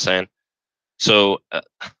see what I'm saying? So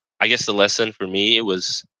I guess the lesson for me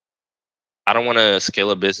was I don't want to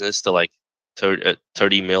scale a business to like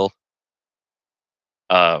 30 mil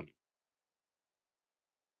um,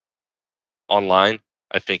 online.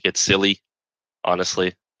 I think it's silly,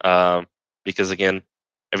 honestly, because again,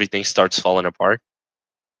 everything starts falling apart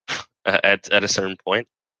at a certain point.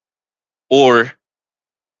 Or,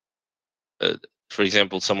 uh, for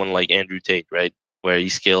example, someone like Andrew Tate, right, where he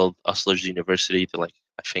scaled Hustlers University to like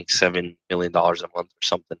I think $7 million a month or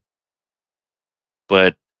something,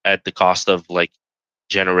 but at the cost of like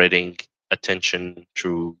generating attention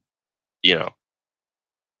through, you know,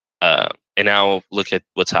 and now look at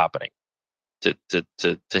what's happening to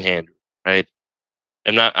Andrew, right?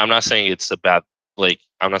 I'm not saying it's a bad like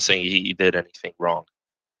I'm not saying he did anything wrong.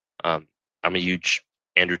 Um, I'm a huge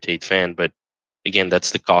Andrew Tate fan, but again,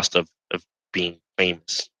 that's the cost of being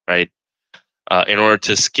famous, right? In order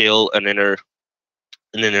to scale an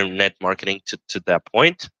internet marketing to that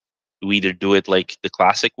point, you either do it like the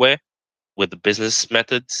classic way with the business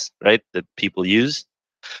methods, right, that people use,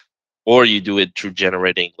 or you do it through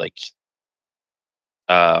generating like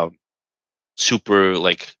uh, super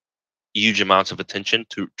like huge amounts of attention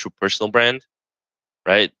to personal brand,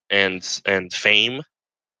 right, and fame,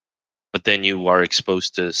 but then you are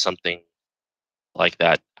exposed to something like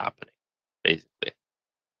that happening, basically.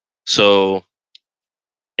 So,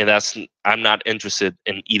 and that's I'm not interested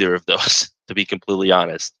in either of those, to be completely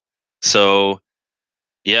honest. So,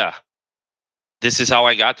 yeah, this is how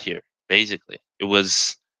I got here. Basically, it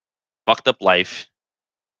was fucked up life.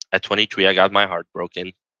 At 23, I got my heart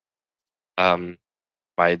broken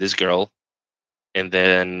by this girl, and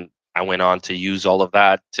then I went on to use all of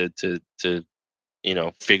that to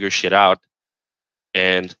figure shit out.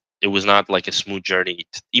 And it was not like a smooth journey,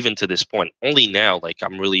 even to this point. Only now, like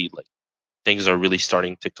I'm really like things are really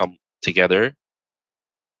starting to come together.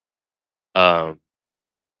 Um,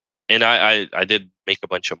 and I did make a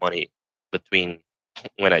bunch of money between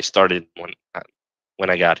when I started when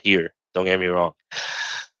I got here. Don't get me wrong,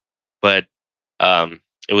 but um,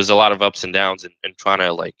 it was a lot of ups and downs, and trying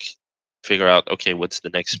to like figure out, okay, what's the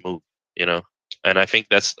next move, you know? And I think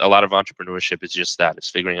that's a lot of entrepreneurship is just that, it's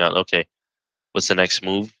figuring out, okay, what's the next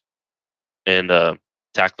move, and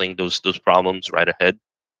tackling those problems right ahead.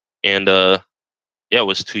 And yeah, it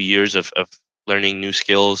was 2 years of learning new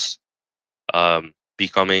skills,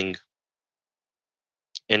 becoming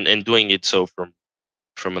and doing it so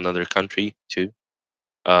from another country too.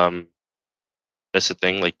 Um, that's the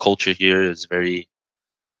thing. Like culture here is very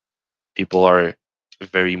people are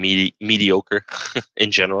very mediocre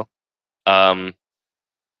in general. Um,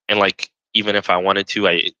 and like even if I wanted to,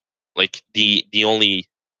 I like the only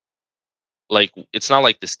like it's not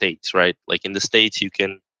like the States, right? Like in the States, you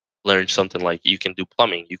can learn something like you can do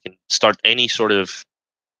plumbing, you can start any sort of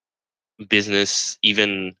business,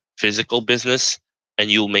 even physical business,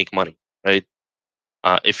 and you'll make money, right?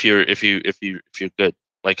 If you're good.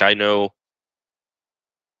 Like I know,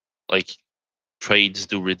 like trades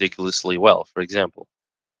do ridiculously well. For example,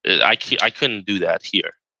 I couldn't do that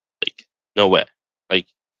here. Like no way. Like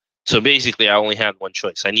so basically, I only had one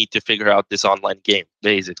choice. I need to figure out this online game,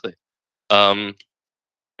 basically. Um,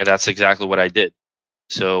 and that's exactly what I did.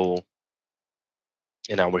 So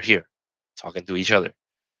and now we're here talking to each other,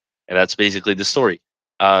 and that's basically the story.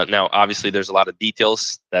 Now, obviously, there's a lot of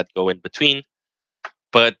details that go in between,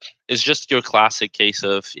 but it's just your classic case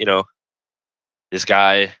of this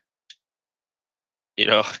guy, you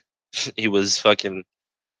know, he was fucking.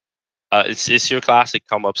 It's your classic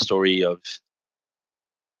come up story of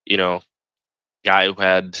you know guy who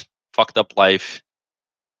had fucked up life,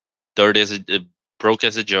 dirt as broke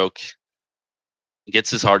as a joke,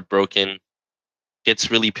 gets his heart broken,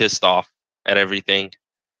 gets really pissed off at everything,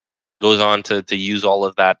 goes on to use all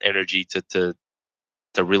of that energy to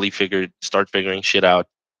really start figuring shit out,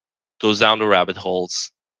 goes down the rabbit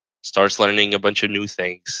holes, starts learning a bunch of new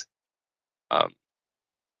things, um,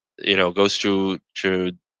 goes through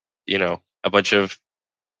a bunch of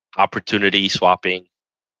opportunity swapping,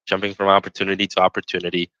 jumping from opportunity to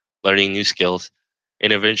opportunity, learning new skills,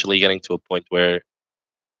 and eventually getting to a point where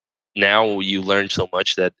now you learn so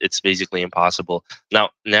much that it's basically impossible.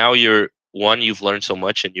 Now you're one, you've learned so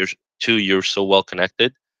much, and you're so well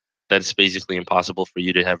connected that it's basically impossible for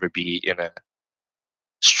you to ever be in a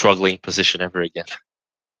struggling position ever again.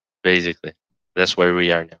 Basically, that's where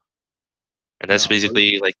we are now, and that's No, bro.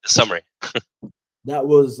 basically like the summary. That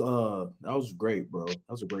was great, bro. That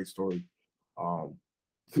was a great story. Um,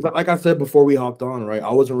 'Cause like I said before we hopped on, right?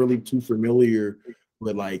 I wasn't really too familiar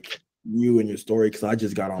with like you and your story because I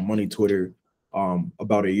just got on Money Twitter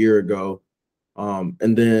about a year ago.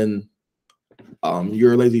 And then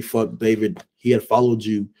your lazy fuck David, he had followed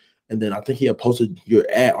you, and then I think he had posted your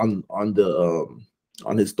ad on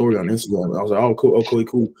his story on Instagram. And I was like, oh cool, okay,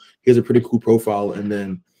 cool. He has a pretty cool profile. And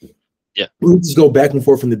then Yeah, we would just go back and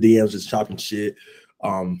forth in the DMs, just chopping shit,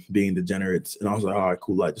 being degenerates. And I was like, all right,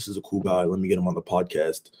 cool. Like, this is a cool guy. Let me get him on the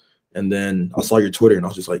podcast. And then I saw your Twitter and I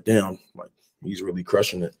was just like, damn, like he's really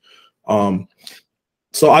crushing it.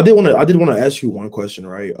 So I did want to ask you one question,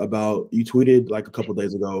 right? About you tweeted like a couple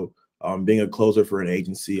days ago, being a closer for an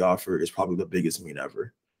agency offer is probably the biggest mean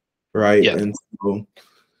ever. Right. yeah, And so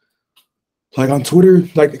like on Twitter,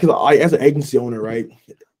 like because I as an agency owner, right?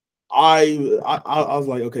 I was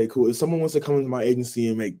like, okay, cool. If someone wants to come into my agency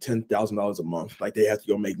and make $10,000 a month, like they have to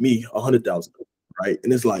go make me 100,000, right?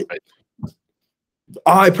 And it's like right,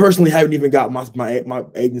 I personally haven't even got my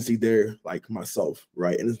agency there like myself,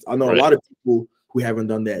 right? And I know a right, lot of people who haven't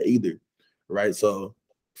done that either, right? So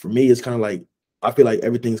for me, it's kind of like I feel like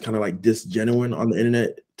everything's kind of like disgenuine on the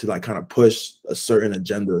internet to like kind of push a certain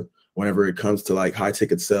agenda whenever it comes to like high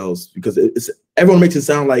ticket sales because it's everyone makes it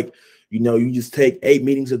sound like you just take 8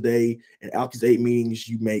 meetings a day and out these 8 meetings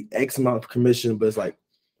you make X amount of commission, but it's like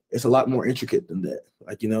it's a lot more intricate than that.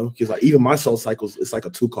 Like because like even my sales cycles, it's like a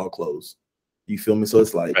 2 call close. You feel me? So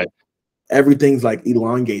it's like right. everything's like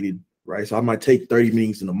elongated, right? So I might take 30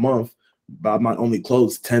 meetings in a month, but I might only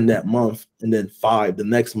close 10 that month and then 5 the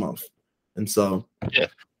next month. And so Yeah,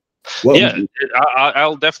 what yeah.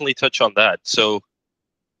 I'll definitely touch on that. So,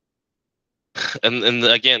 and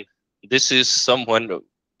again, this is someone.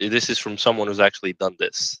 This is from someone who's actually done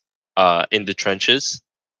this in the trenches,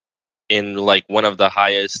 in like one of the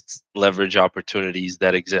highest leverage opportunities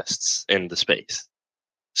that exists in the space.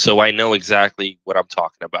 So I know exactly what I'm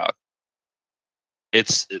talking about.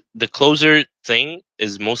 It's the closer thing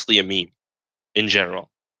is mostly a meme in general.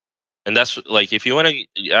 And that's like, if you want to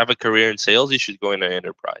have a career in sales, you should go into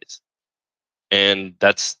enterprise. And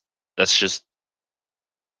that's just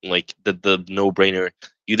like the no-brainer.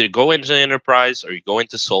 You either go into enterprise or you go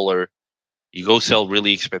into solar, you go sell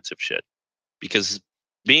really expensive shit. Because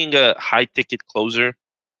being a high ticket closer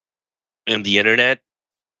in the internet,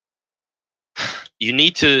 you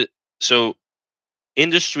need to, so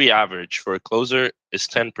industry average for a closer is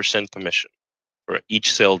 10% commission for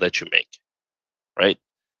each sale that you make, right?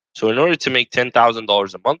 So in order to make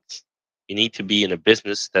 $10,000 a month, you need to be in a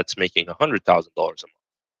business that's making $100,000 a month,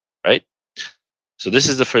 right? So this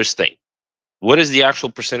is the first thing. What is the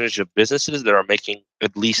actual percentage of businesses that are making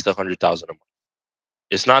at least $100,000 a month?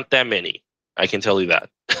 It's not that many. I can tell you that.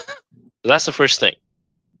 So that's the first thing,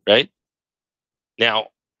 right? Now,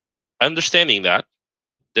 understanding that,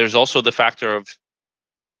 there's also the factor of,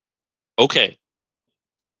 okay,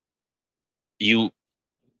 you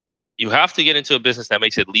have to get into a business that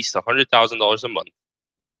makes at least $100,000 a month,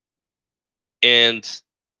 and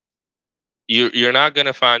you're not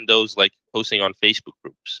gonna find those like posting on Facebook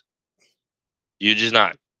groups. You're just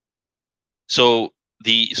not. So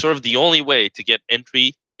the only way to get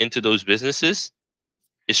entry into those businesses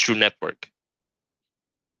is through network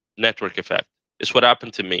effect. It's what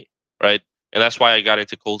happened to me, right? And that's why I got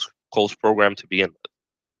into Cole's program to begin with.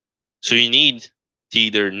 So you need to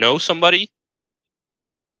either know somebody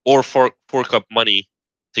or fork up money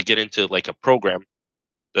to get into like a program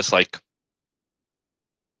that's like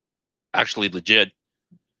actually legit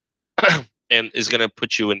and is gonna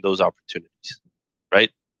put you in those opportunities, right?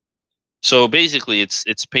 So basically,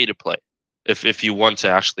 it's pay to play if you want to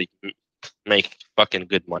actually make fucking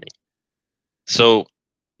good money. So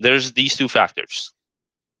there's these two factors.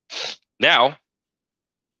 Now,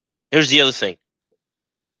 here's the other thing.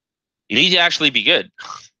 You need to actually be good.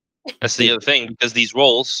 That's the other thing, because these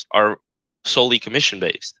roles are solely commission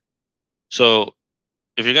based. So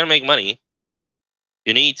if you're gonna make money,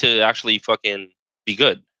 you need to actually fucking be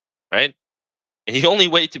good, right? And the only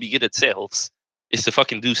way to be good at sales is to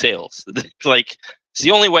fucking do sales. Like, it's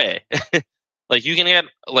the only way. Like, you can get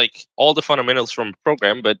like all the fundamentals from a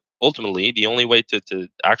program, but ultimately the only way to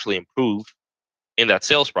actually improve in that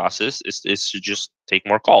sales process is to just take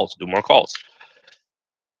more calls, do more calls.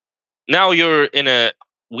 Now you're in a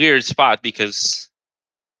weird spot because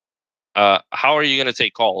how are you going to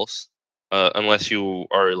take calls unless you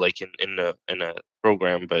are like in a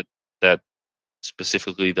program, but that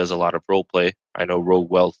specifically does a lot of role play. I know Rogue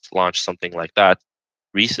Wealth launched something like that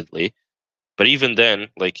recently, but even then,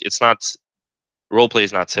 like, it's not, role play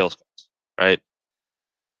is not sales calls, right?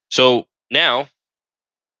 So now,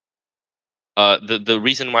 the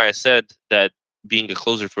reason why I said that being a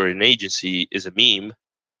closer for an agency is a meme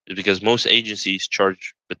is because most agencies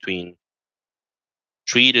charge between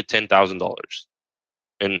 $3,000 to $10,000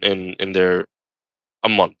 in their a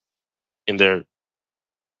month in their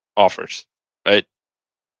offers, right?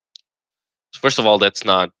 So first of all, that's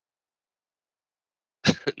not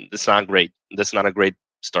that's not great. That's not a great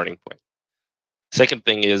starting point. Second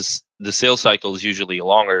thing is the sales cycle is usually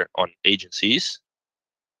longer on agencies,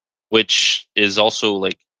 which is also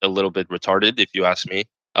like a little bit retarded if you ask me,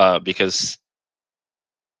 because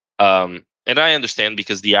and I understand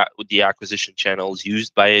because the acquisition channels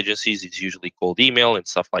used by agencies is usually cold email and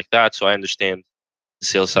stuff like that. So I understand the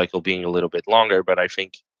sales cycle being a little bit longer, but I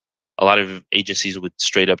think a lot of agencies would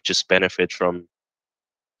straight up just benefit from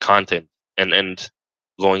content and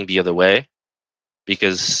going the other way,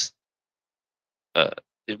 because uh,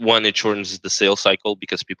 one, it shortens the sales cycle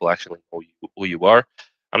because people actually know who you are.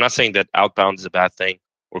 I'm not saying that outbound is a bad thing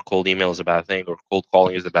or cold email is a bad thing or cold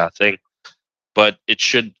calling is a bad thing, but it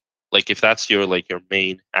should, like, if that's your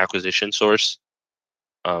main acquisition source,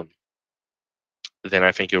 um, then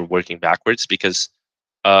I think you're working backwards, because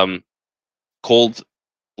um, cold,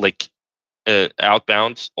 like,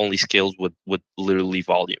 outbound only scales with literally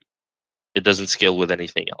volume. It doesn't scale with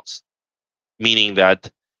anything else. Meaning that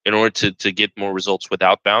in order to get more results with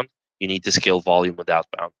outbound, you need to scale volume with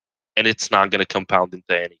outbound, and it's not going to compound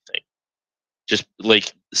into anything. Just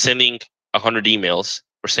like sending 100 emails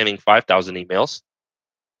or sending 5,000 emails,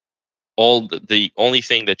 all the only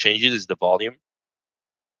thing that changes is the volume,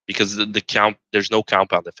 because the count, there's no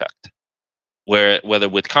compound effect. Whether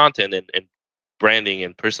with content and branding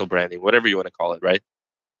and personal branding, whatever you want to call it, right?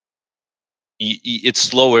 It's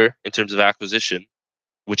slower in terms of acquisition,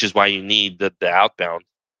 which is why you need the outbound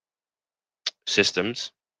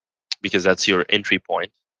systems, because that's your entry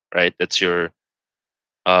point. right? That's your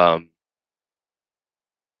um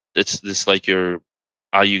it's this like your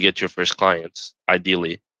how you get your first clients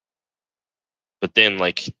ideally. But then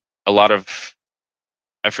like a lot of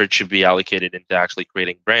effort should be allocated into actually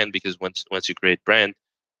creating brand, because once you create brand,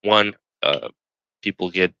 one,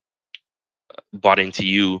 people get bought into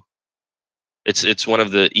you. It's one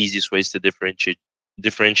of the easiest ways to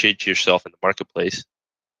differentiate yourself in the marketplace,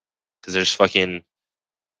 because there's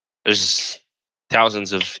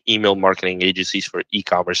thousands of email marketing agencies for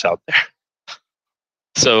e-commerce out there.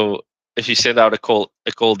 So if you send out a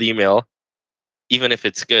cold email, even if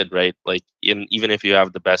it's good, right? Like even if you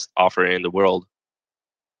have the best offer in the world,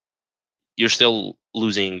 you're still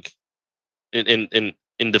losing in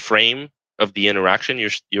the frame of the interaction.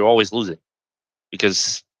 You're always losing,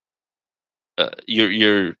 because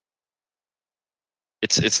you're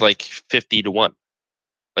it's like 50 to 1.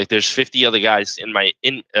 Like there's 50 other guys in my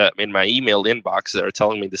email inbox that are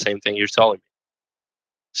telling me the same thing you're telling me.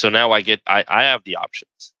 So now I have the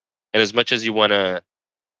options. And as much as you want to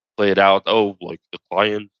play it out, oh, like the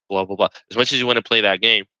client, blah blah blah. As much as you want to play that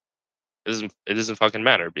game, it doesn't fucking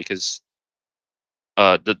matter, because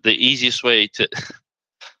the easiest way to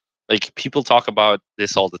like, people talk about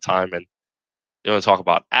this all the time, and they want to talk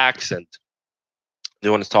about accent. They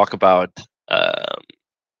want to talk about um,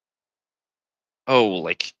 oh,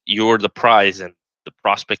 like you're the prize and the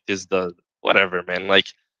prospect is the whatever, man. Like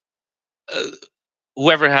uh,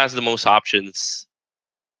 whoever has the most options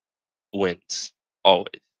wins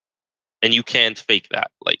always, and you can't fake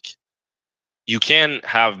that. Like you can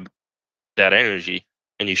have that energy,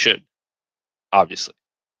 and you should, obviously,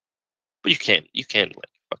 but you can't like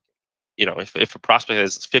if a prospect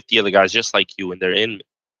has 50 other guys just like you, and they're in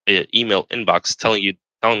email inbox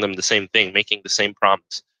telling them the same thing, making the same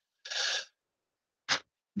promise,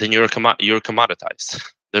 then you're commoditized.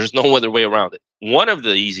 There's no other way around it. One of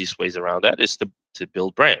the easiest ways around that is to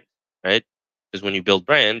build brand, right? Because when you build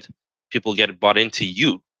brand, people get bought into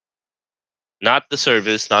you, not the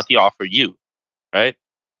service, not the offer, you, right?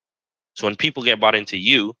 So when people get bought into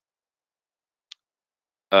you,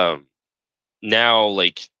 um, now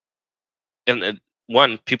like, and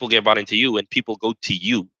one, people get bought into you, and people go to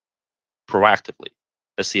you proactively.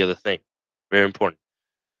 That's the other thing, very important,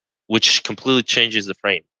 which completely changes the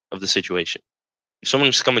frame of the situation. If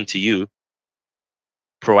someone's coming to you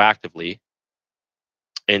proactively,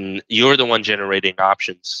 and you're the one generating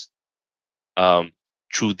options um,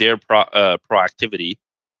 through their proactivity,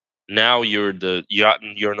 now you're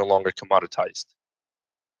no longer commoditized.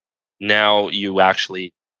 Now you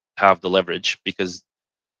actually have the leverage, because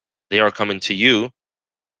they are coming to you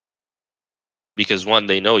because, one,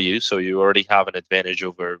 they know you, so you already have an advantage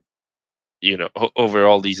over over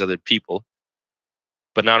all these other people.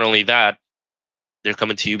 But not only that, they're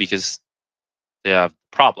coming to you because they have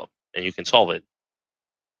a problem and you can solve it.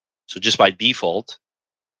 So just by default,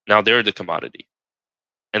 now they're the commodity,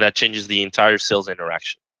 and that changes the entire sales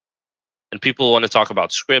interaction. And people want to talk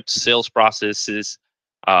about scripts, sales processes,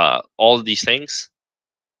 all of these things,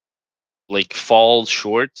 like, fall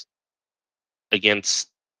short against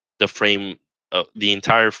the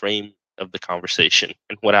entire frame of the conversation,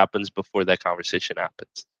 and what happens before that conversation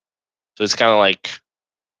happens. So it's kind of like,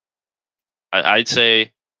 I'd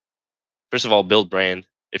say, first of all, build brand.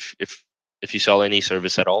 If you sell any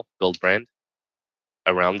service at all, build brand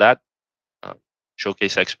around that. Um,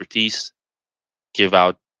 Showcase expertise, give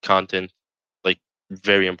out content, like,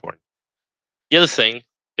 very important. The other thing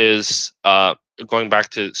is going back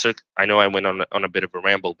to I know I went on a bit of a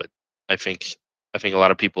ramble, but I think a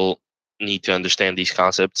lot of people need to understand these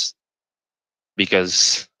concepts,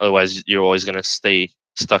 because otherwise you're always going to stay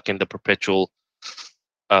stuck in the perpetual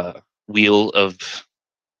uh, wheel of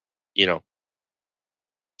you know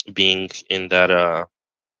being in that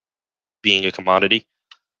being a commodity.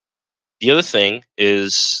 The other thing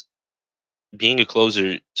is, being a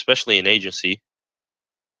closer, especially in agency,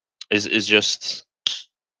 is just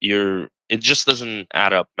it just doesn't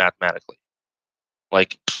add up mathematically.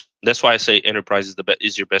 Like, that's why I say enterprise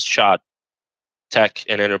is your best shot. Tech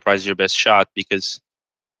and enterprise is your best shot, because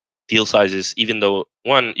deal sizes, even though,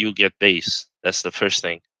 one, you get base, that's the first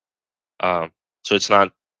thing. So it's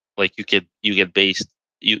not like you get base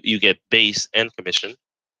and commission.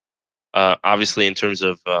 Obviously, in terms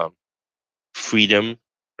of freedom,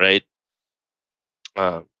 right?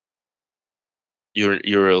 Uh,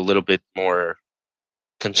 you're a little bit more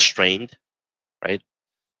constrained, right?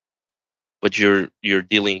 But you're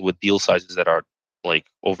dealing with deal sizes that are like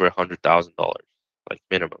over $100,000, like,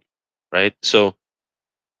 minimum, right? So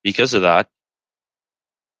because of that,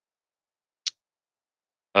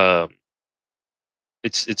 um,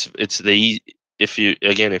 it's if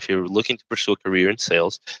you're looking to pursue a career in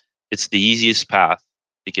sales, it's the easiest path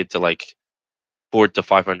to get to like 400 to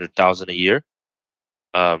 500,000 a year,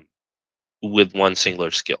 um, with one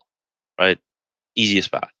singular skill, right?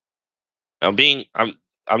 Easiest path. Now,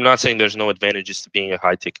 I'm not saying there's no advantages to being a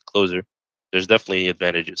high ticket closer. There's definitely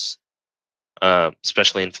advantages,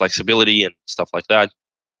 especially in flexibility and stuff like that.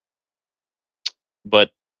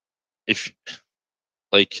 But if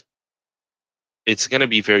like, it's gonna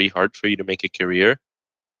be very hard for you to make a career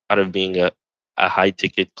out of being a high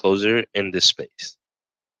ticket closer in this space.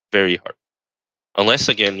 Very hard. Unless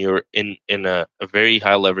again you're in a very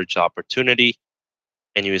high leverage opportunity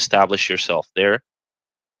and you establish yourself there,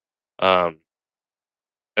 um,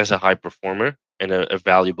 as a high performer and a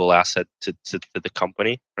valuable asset to the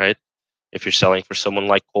company, right? If you're selling for someone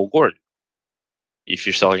like Cole Gordon, if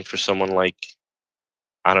you're selling for someone like,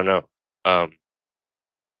 I don't know, um,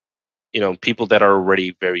 people that are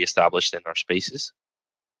already very established in our spaces,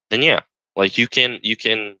 then yeah, like you can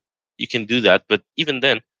do that. But even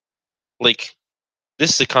then, like,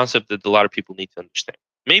 this is a concept that a lot of people need to understand.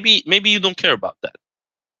 Maybe you don't care about that,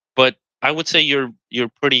 but I would say you're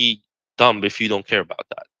pretty dumb if you don't care about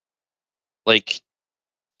that. Like,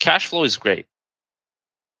 cash flow is great.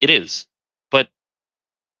 It is. But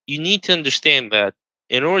you need to understand that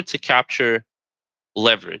in order to capture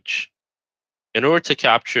leverage, in order to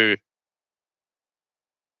capture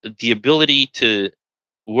the ability to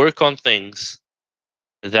work on things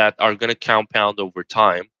that are going to compound over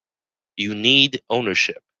time, you need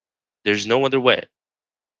ownership. There's no other way.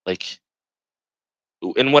 Like,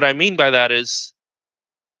 and what I mean by that is,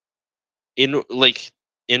 in like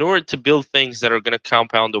in order to build things that are going to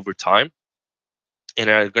compound over time and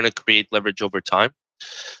are going to create leverage over time,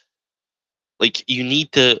 like, you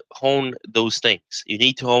need to hone those things. You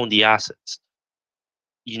need to own the assets.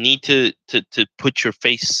 You need to put your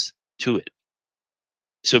face to it.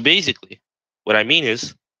 So basically, what I mean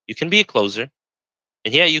is, you can be a closer,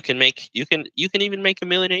 and yeah, you can even make $1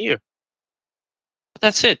 million a year. But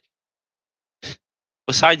that's it.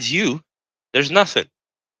 Besides you, there's nothing.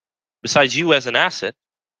 Besides you as an asset,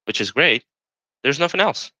 which is great, there's nothing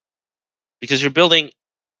else, because you're building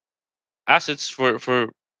assets for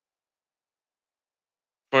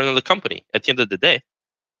another company at the end of the day.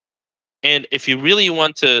 And if you really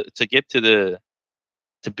want to get to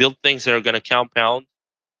build things that are going to compound,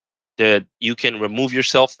 that you can remove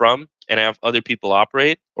yourself from and have other people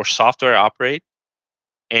operate or software operate,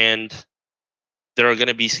 and that are going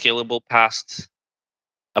to be scalable past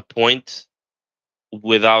a point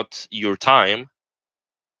without your time,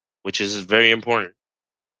 which is very important.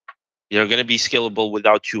 They're going to be scalable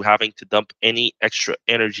without you having to dump any extra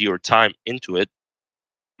energy or time into it.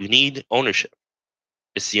 You need ownership.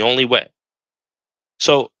 It's the only way.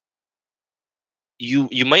 So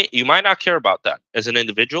you might not care about that as an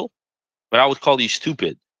individual, but I would call you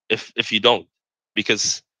stupid if you don't,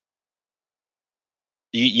 because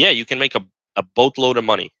yeah, you can make a boatload of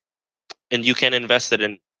money, and you can invest it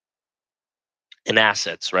in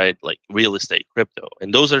assets, right? Like real estate, crypto,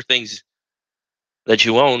 and those are things that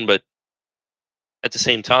you own. But at the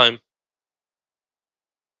same time,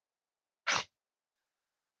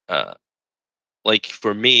 uh, like,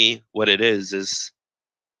 for me, what it is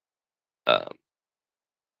um,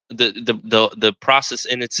 the process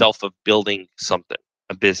in itself of building something,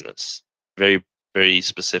 a business, very very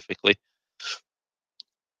specifically,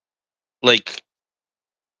 like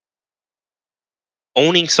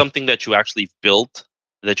owning something that you actually built,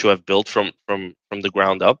 that you have built from the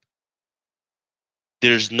ground up.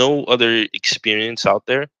 There's no other experience out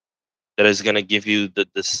there that is going to give you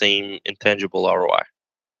the same intangible ROI.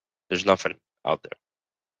 There's nothing out there.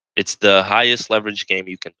 It's the highest leverage game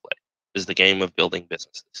you can play, is the game of building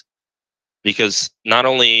businesses. Because not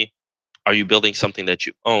only are you building something that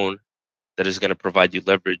you own that is going to provide you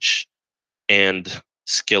leverage and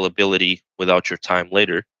scalability without your time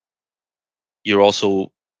later, you're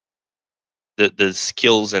also the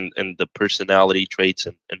skills and the personality traits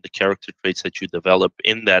and the character traits that you develop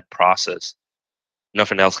in that process,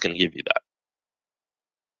 nothing else can give you that.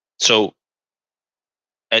 So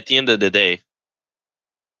at the end of the day,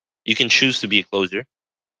 you can choose to be a closer.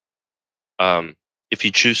 If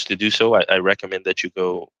you choose to do so, I recommend that you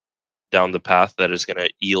go down the path that is going to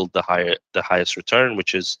yield the highest return,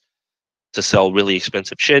 which is to sell really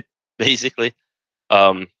expensive shit, basically.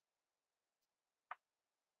 Um,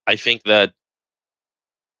 I think that,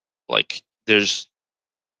 like, it's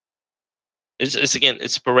again,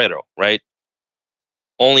 it's Pareto, right?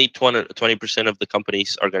 Only 20% of the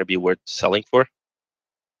companies are going to be worth selling for.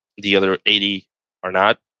 The other 80 are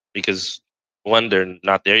not, because one, they're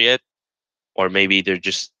not there yet, or maybe they're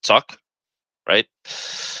just suck. right?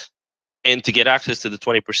 And to get access to the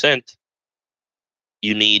 20%,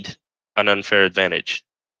 you need an unfair advantage,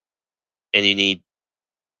 and you need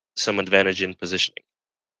some advantage in positioning,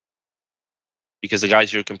 because the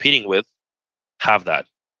guys you're competing with have that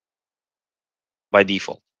by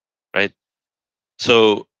default, right?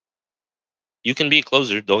 So you can be a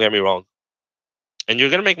closer, don't get me wrong, and you're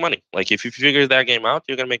gonna make money. Like if you figure that game out,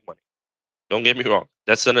 you're gonna make money. Don't get me wrong.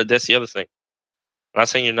 That's the other thing. I'm not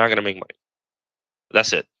saying you're not gonna make money.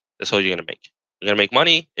 That's it. That's all you're gonna make. You're gonna make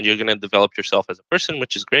money, and you're gonna develop yourself as a person,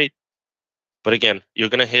 which is great. But again, you're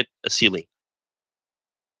gonna hit a ceiling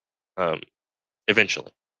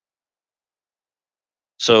eventually.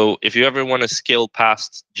 So if you ever want to scale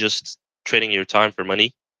past just trading your time for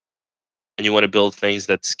money, and you want to build things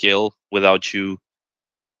that scale without you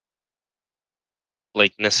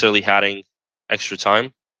like necessarily having extra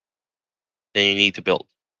time, then you need to build.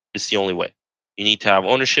 It's the only way. You need to have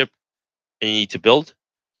ownership, and you need to build.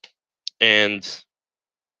 And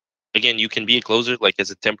again, you can be a closer like as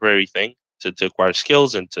a temporary thing to acquire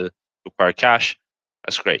skills and to acquire cash.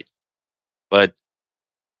 That's great. But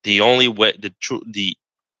the only way, the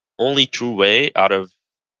only true way out of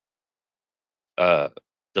uh,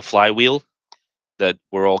 the flywheel that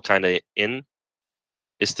we're all kind of in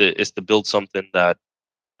is to build something that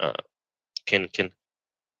uh, can can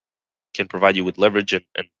can provide you with leverage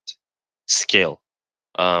and scale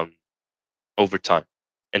um, over time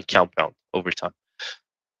and compound over time.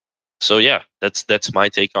 So yeah, that's my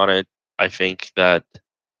take on it. I think that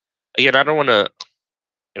again, I don't want to,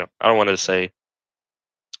 I don't want to say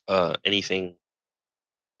anything.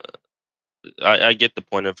 I get the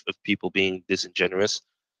point of people being disingenuous.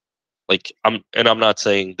 Like I'm not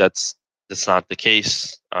saying that's not the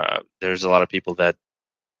case. There's a lot of people that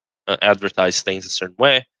advertise things a certain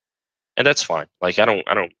way, and that's fine. Like I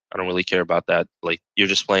don't really care about that. Like you're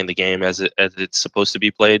just playing the game as it's supposed to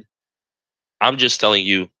be played. I'm just telling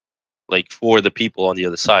you, like for the people on the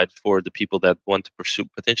other side, for the people that want to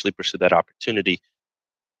potentially pursue that opportunity,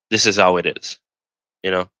 this is how it is.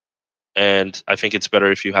 You know, and I think it's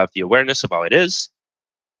better if you have the awareness of how it is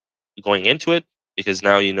going into it, because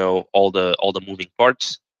now you know all the moving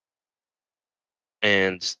parts,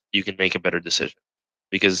 and you can make a better decision.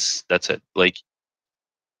 Because that's it. Like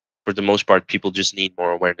for the most part, people just need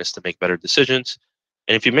more awareness to make better decisions.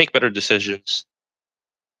 And if you make better decisions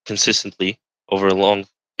consistently over a long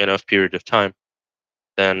enough period of time,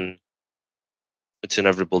 then it's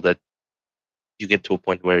inevitable that you get to a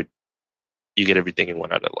point where you get everything you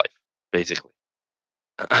want out of life, basically.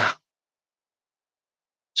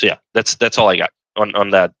 So yeah, that's all I got on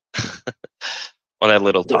that on that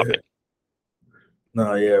little topic.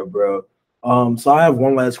 No, yeah, bro. So I have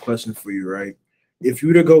one last question for you, right? If you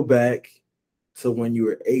were to go back to when you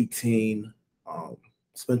were 18,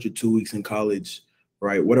 spent your 2 weeks in college,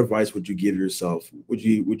 right? What advice would you give yourself? Would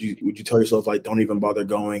you tell yourself like don't even bother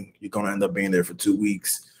going? You're gonna end up being there for 2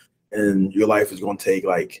 weeks, and your life is gonna take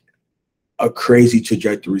like a crazy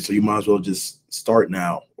trajectory. So you might as well just start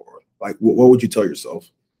now. Or like, what would you tell yourself?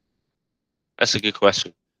 That's a good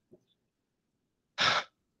question.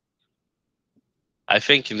 I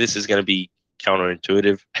think this is going to be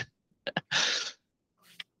counterintuitive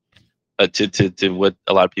to what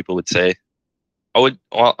a lot of people would say.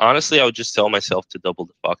 Honestly, I would just tell myself to double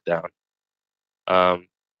the fuck down.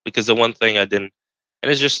 Because the one thing I didn't,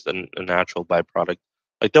 and it's just a natural byproduct.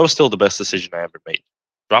 Like that was still the best decision I ever made.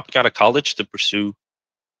 Dropping out of college to pursue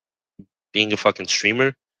being a fucking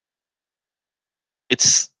streamer,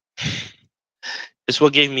 it's it's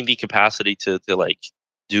what gave me the capacity to like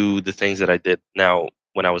do the things that I did now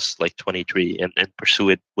when I was like 23 and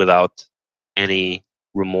pursue it without any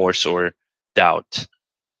remorse or doubt.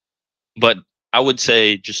 But I would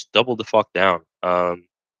say just double the fuck down.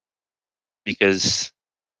 Because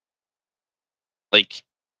like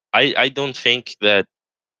I don't think that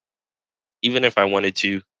even if I wanted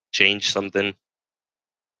to change something,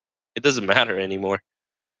 it doesn't matter anymore.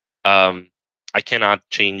 Um, I cannot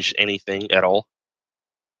change anything at all.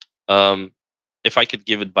 Um, if I could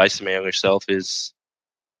give advice to my younger self, is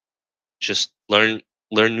just learn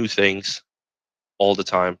new things all the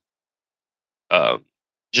time. Um,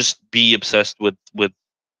 just be obsessed with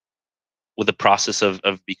the process of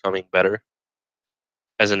becoming better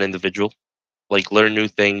as an individual. Like learn new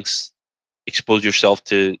things, expose yourself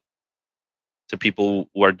to people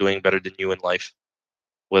who are doing better than you in life,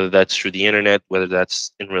 whether that's through the internet, whether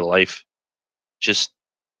that's in real life. Just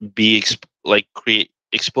like create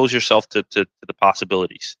expose yourself to the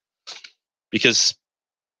possibilities, because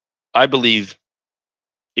I believe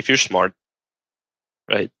if you're smart,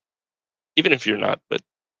 right, even if you're not, but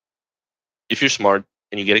if you're smart,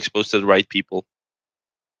 and you get exposed to the right people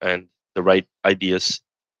and the right ideas,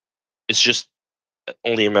 it's just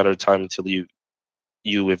only a matter of time until you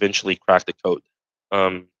eventually crack the code.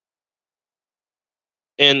 Um,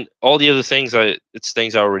 and all the other things, it's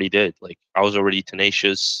things I already did. Like I was already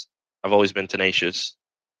tenacious. I've always been tenacious,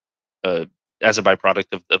 uh, as a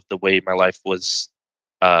byproduct of the way my life was,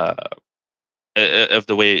 uh, of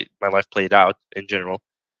the way my life played out in general.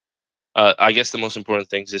 I guess the most important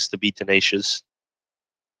things is to be tenacious,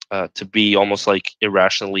 to be almost like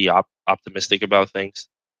irrationally optimistic about things,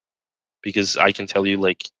 because I can tell you,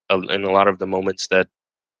 like, in a lot of the moments that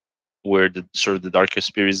were the sort of the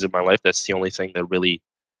darkest periods of my life, that's the only thing that really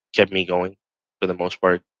kept me going for the most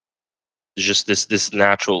part. It's just this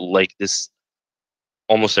natural, like this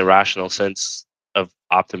almost irrational sense of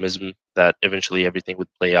optimism that eventually everything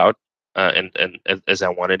would play out, as I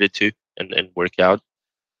wanted it to, and work out.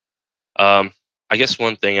 Um, I guess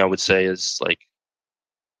one thing I would say is like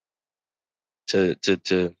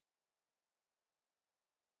to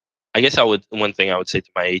I guess I would one thing I would say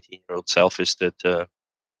to my 18-year-old self is to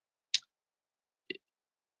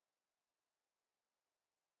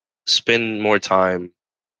spend more time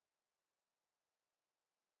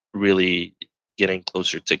really getting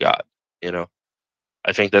closer to God. You know,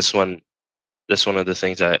 I think that's one of the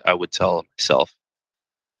things I would tell myself,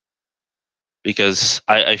 because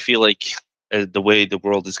I feel like, the way the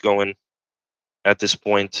world is going at this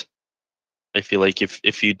point, I feel like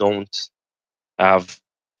if you don't have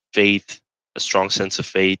faith, a strong sense of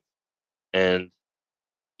faith, and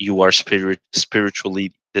you are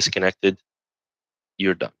spiritually disconnected,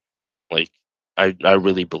 you're done. Like I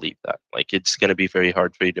really believe that. Like it's gonna be very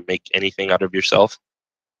hard for you to make anything out of yourself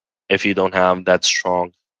if you don't have that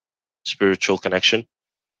strong spiritual connection.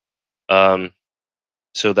 Um,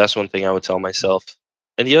 so that's one thing I would tell myself.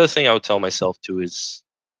 And the other thing I would tell myself too is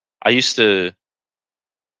I used to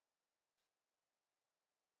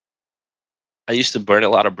I used to burn a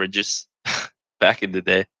lot of bridges back in the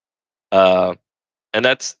day. Uh, and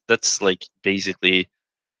that's like basically,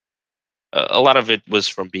 a lot of it was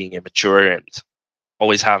from being immature and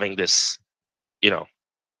always having this, you know,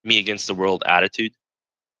 me against the world attitude,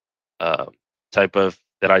 um, type of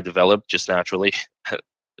that I developed just naturally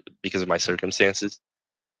because of my circumstances.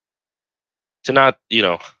 To not,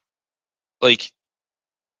 like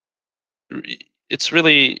it's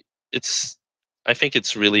really, it's I think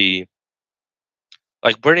it's really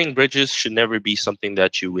like burning bridges should never be something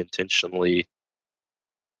that you intentionally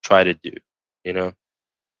try to do. You know,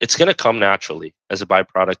 it's gonna come naturally as a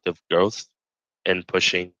byproduct of growth and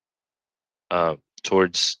pushing,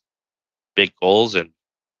 towards big goals, and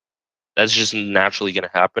that's just naturally gonna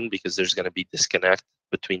happen because there's gonna be disconnect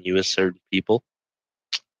between you and certain people.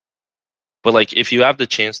 But like if you have the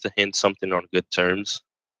chance to hint something on good terms,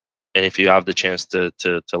 and if you have the chance to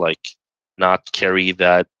like not carry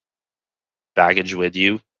that baggage with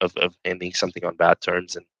you of ending something on bad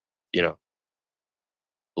terms, and you know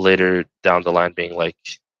later down the line being like,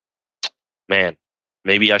 man,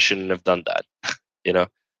 maybe I shouldn't have done that, you know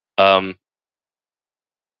um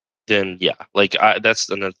then yeah, like that's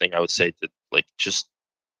another thing I would say, to like just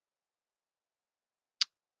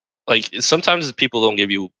like sometimes people don't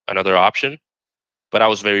give you another option, but I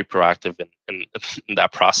was very proactive in in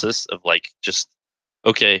that process of like, just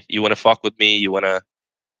okay, you want to fuck with me, you want to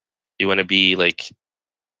be like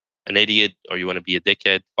an idiot, or you want to be a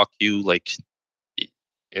dickhead, fuck you, like,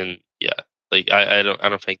 and yeah, like I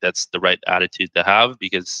don't think that's the right attitude to have,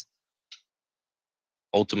 because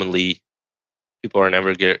ultimately people are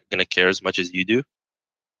never gonna care as much as you do,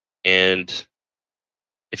 and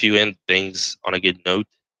if you end things on a good note,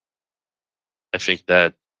 I think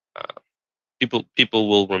that, uh, people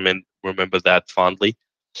will remember that fondly,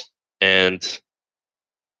 and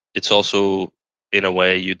it's also, in a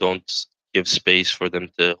way, you don't give space for them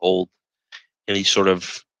to hold any sort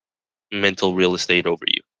of mental real estate over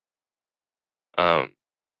you. um,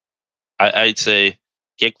 I'd say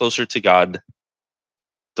get closer to God.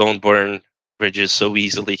 Don't burn bridges so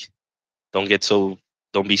easily. Don't get so.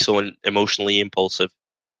 Don't be so emotionally impulsive.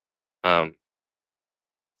 Um,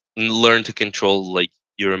 learn to control like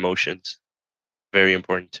your emotions. Very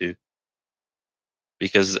important too,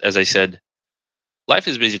 because as I said, life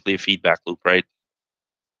is basically a feedback loop, right?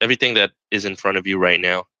 Everything that is in front of you right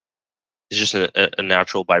now is just a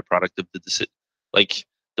natural byproduct of the like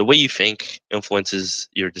the way you think influences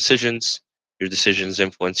your decisions. Your decisions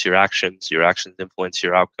influence your actions influence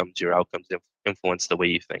your outcomes influence the way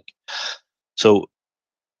you think. So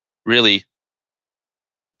really,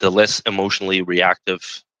 the less emotionally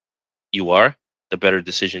reactive you are, the better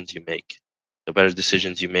decisions you make. The better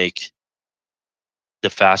decisions you make, the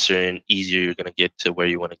faster and easier you're gonna get to where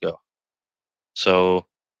you want to go. So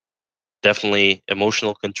definitely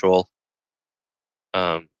emotional control.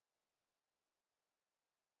 Um,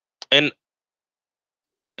 and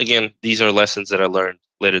again, these are lessons that I learned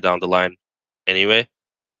later down the line. Anyway,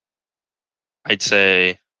 I'd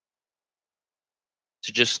say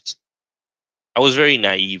to just I was very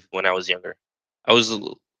naive when I was younger. I was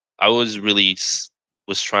I was really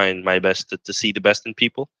was trying my best to see the best in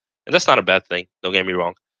people, and that's not a bad thing. Don't get me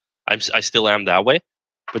wrong. I still am that way,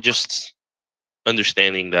 but just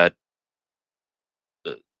understanding that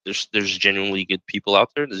uh, there's genuinely good people out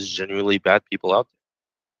there. There's genuinely bad people out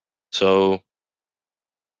there. So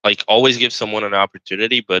like always give someone an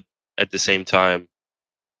opportunity, but at the same time,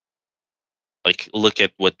 like look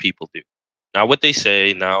at what people do, not what they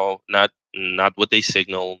say, now not what they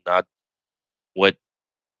signal, not what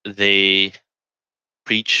they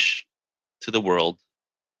preach to the world.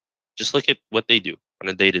 Just look at what they do on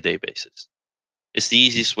a day-to-day basis. It's the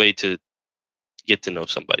easiest way to get to know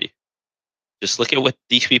somebody. Just look at what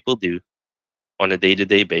these people do on a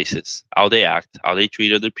day-to-day basis, how they act, how they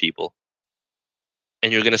treat other people,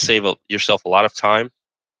 and you're going to save yourself a lot of time,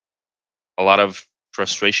 a lot of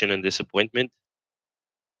frustration and disappointment,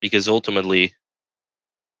 because ultimately,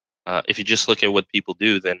 if you just look at what people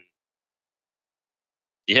do, then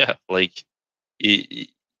yeah, like it,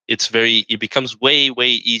 it becomes way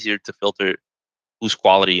easier to filter who's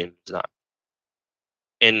quality and who's not.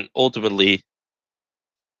 And ultimately,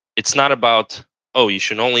 it's not about, oh, you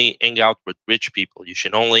should only hang out with rich people, you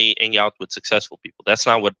should only hang out with successful people. That's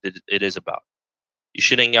not what it is about. You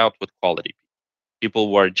should hang out with quality people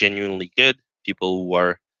who are genuinely good, people who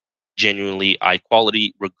are genuinely high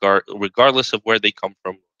quality, regardless of where they come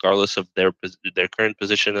from, regardless of their current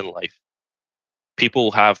position in life.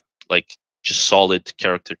 People who have like just solid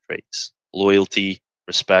character traits, loyalty,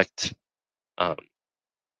 respect, um,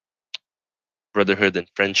 brotherhood, and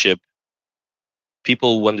friendship.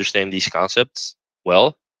 People who understand these concepts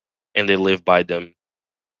well and they live by them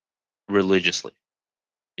religiously.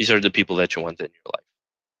 These are the people that you want in your life.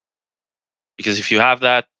 Because if you have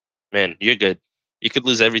that, man, you're good. You could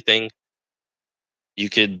lose everything. You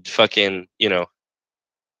could fucking, and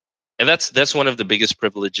that's one of the biggest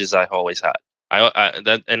privileges I always had.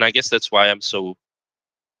 And I guess that's why I'm so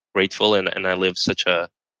grateful and I live such a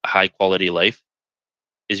high quality life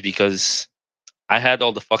is because I had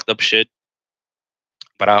all the fucked up shit,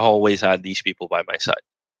 but I always had these people by my side.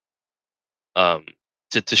 Um,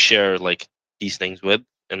 to share like these things with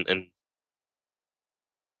and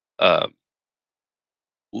um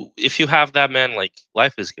if you have that, man, like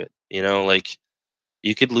life is good. Like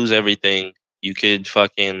you could lose everything, you could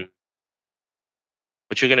fucking,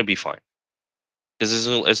 but you're gonna be fine. Because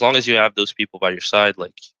as long as you have those people by your side,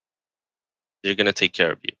 like they're gonna take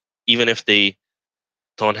care of you, even if they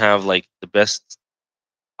don't have like the best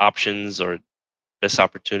options or best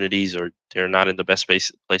opportunities, or they're not in the best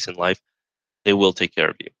place in life. They will take care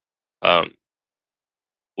of you, um,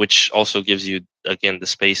 which also gives you again the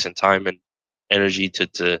space and time and energy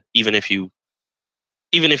to even if you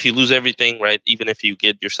lose everything, right? Even if you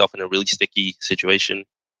get yourself in a really sticky situation,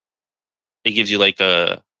 it gives you like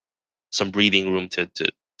some breathing room to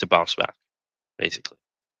bounce back, basically.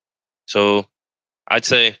 So I'd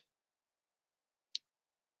say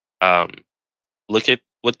um, look at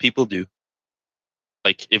what people do,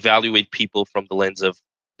 like evaluate people from the lens of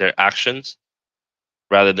their actions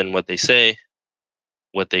rather than what they say,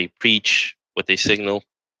 what they preach, what they signal.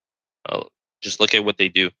 Uh, just look at what they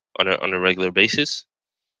do on a regular basis.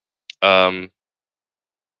 Um,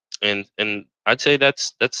 and I'd say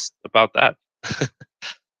that's about that.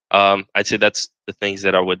 I'd say that's the things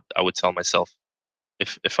that I would tell myself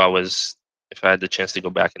if I had the chance to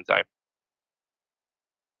go back in time.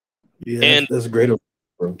 Yeah, And that's great,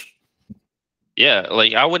 bro. yeah,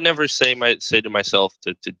 like I would never say to myself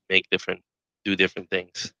to do different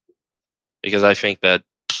things, because I think that's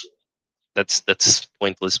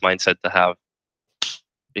pointless mindset to have,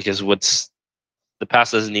 because what's the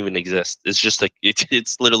past doesn't even exist. It's just like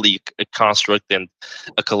it's literally a construct and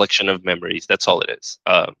a collection of memories. That's all it is.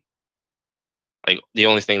 Like the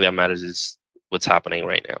only thing that matters is what's happening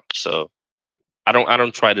right now. So I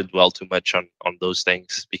don't try to dwell too much on those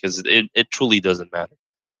things, because it truly doesn't matter.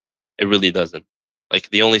 It really doesn't. Like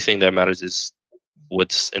the only thing that matters is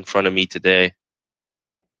what's in front of me today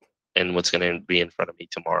and what's going to be in front of me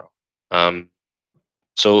tomorrow. Um,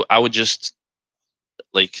 so I would just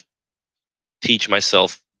like teach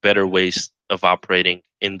myself better ways of operating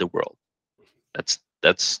in the world. That's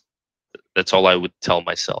that's that's all I would tell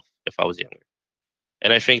myself if I was younger.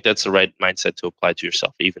 And I think that's the right mindset to apply to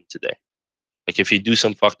yourself even today. Like if you do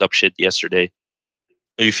some fucked up shit yesterday,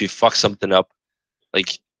 if you fuck something up,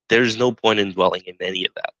 like there's no point in dwelling in any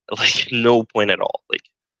of that. Like no point at all. Like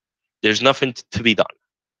there's nothing to be done.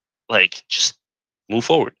 Like just move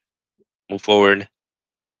forward. Move forward.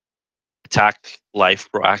 Attack life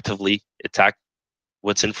proactively. Attack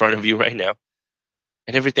what's in front of you right now,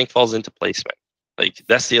 and everything falls into place, man. Like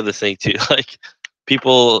that's the other thing too. Like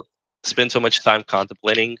people spend so much time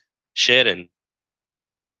contemplating shit and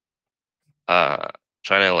uh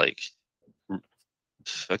trying to like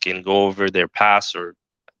fucking go over their past or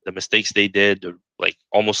the mistakes they did, or like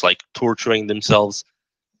almost like torturing themselves.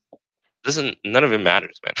 Doesn't None of it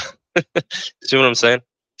matters, man. See what I'm saying?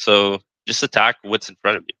 So just attack what's in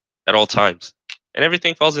front of you at all times, and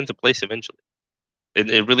everything falls into place eventually.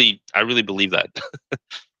 I really believe that.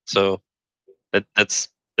 So that's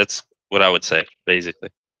what I would say basically.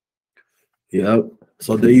 Yep.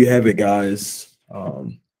 So there you have it, guys.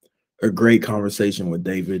 A great conversation with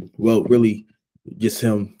David. Well, really, just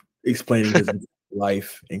him explaining his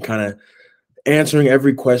life and kind of answering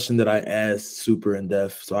every question that I asked super in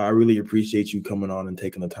depth. So I really appreciate you coming on and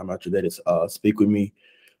taking the time out your day to speak with me.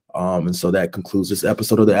 And so that concludes this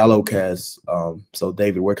episode of the Allocast. So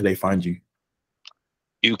David, where can they find you?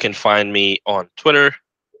 You can find me on Twitter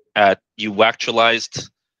at youactualized,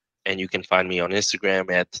 and you can find me on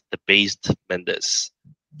Instagram at the based Mendes.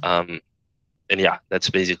 And yeah, that's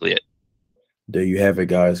basically it. There you have it,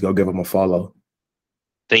 guys. Go give him a follow.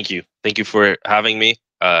 Thank you for having me,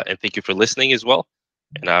 and thank you for listening as well.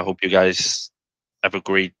 And I hope you guys have a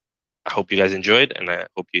great. I hope you guys enjoyed, and I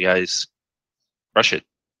hope you guys crush it.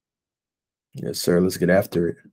 Yes, sir. Let's get after it.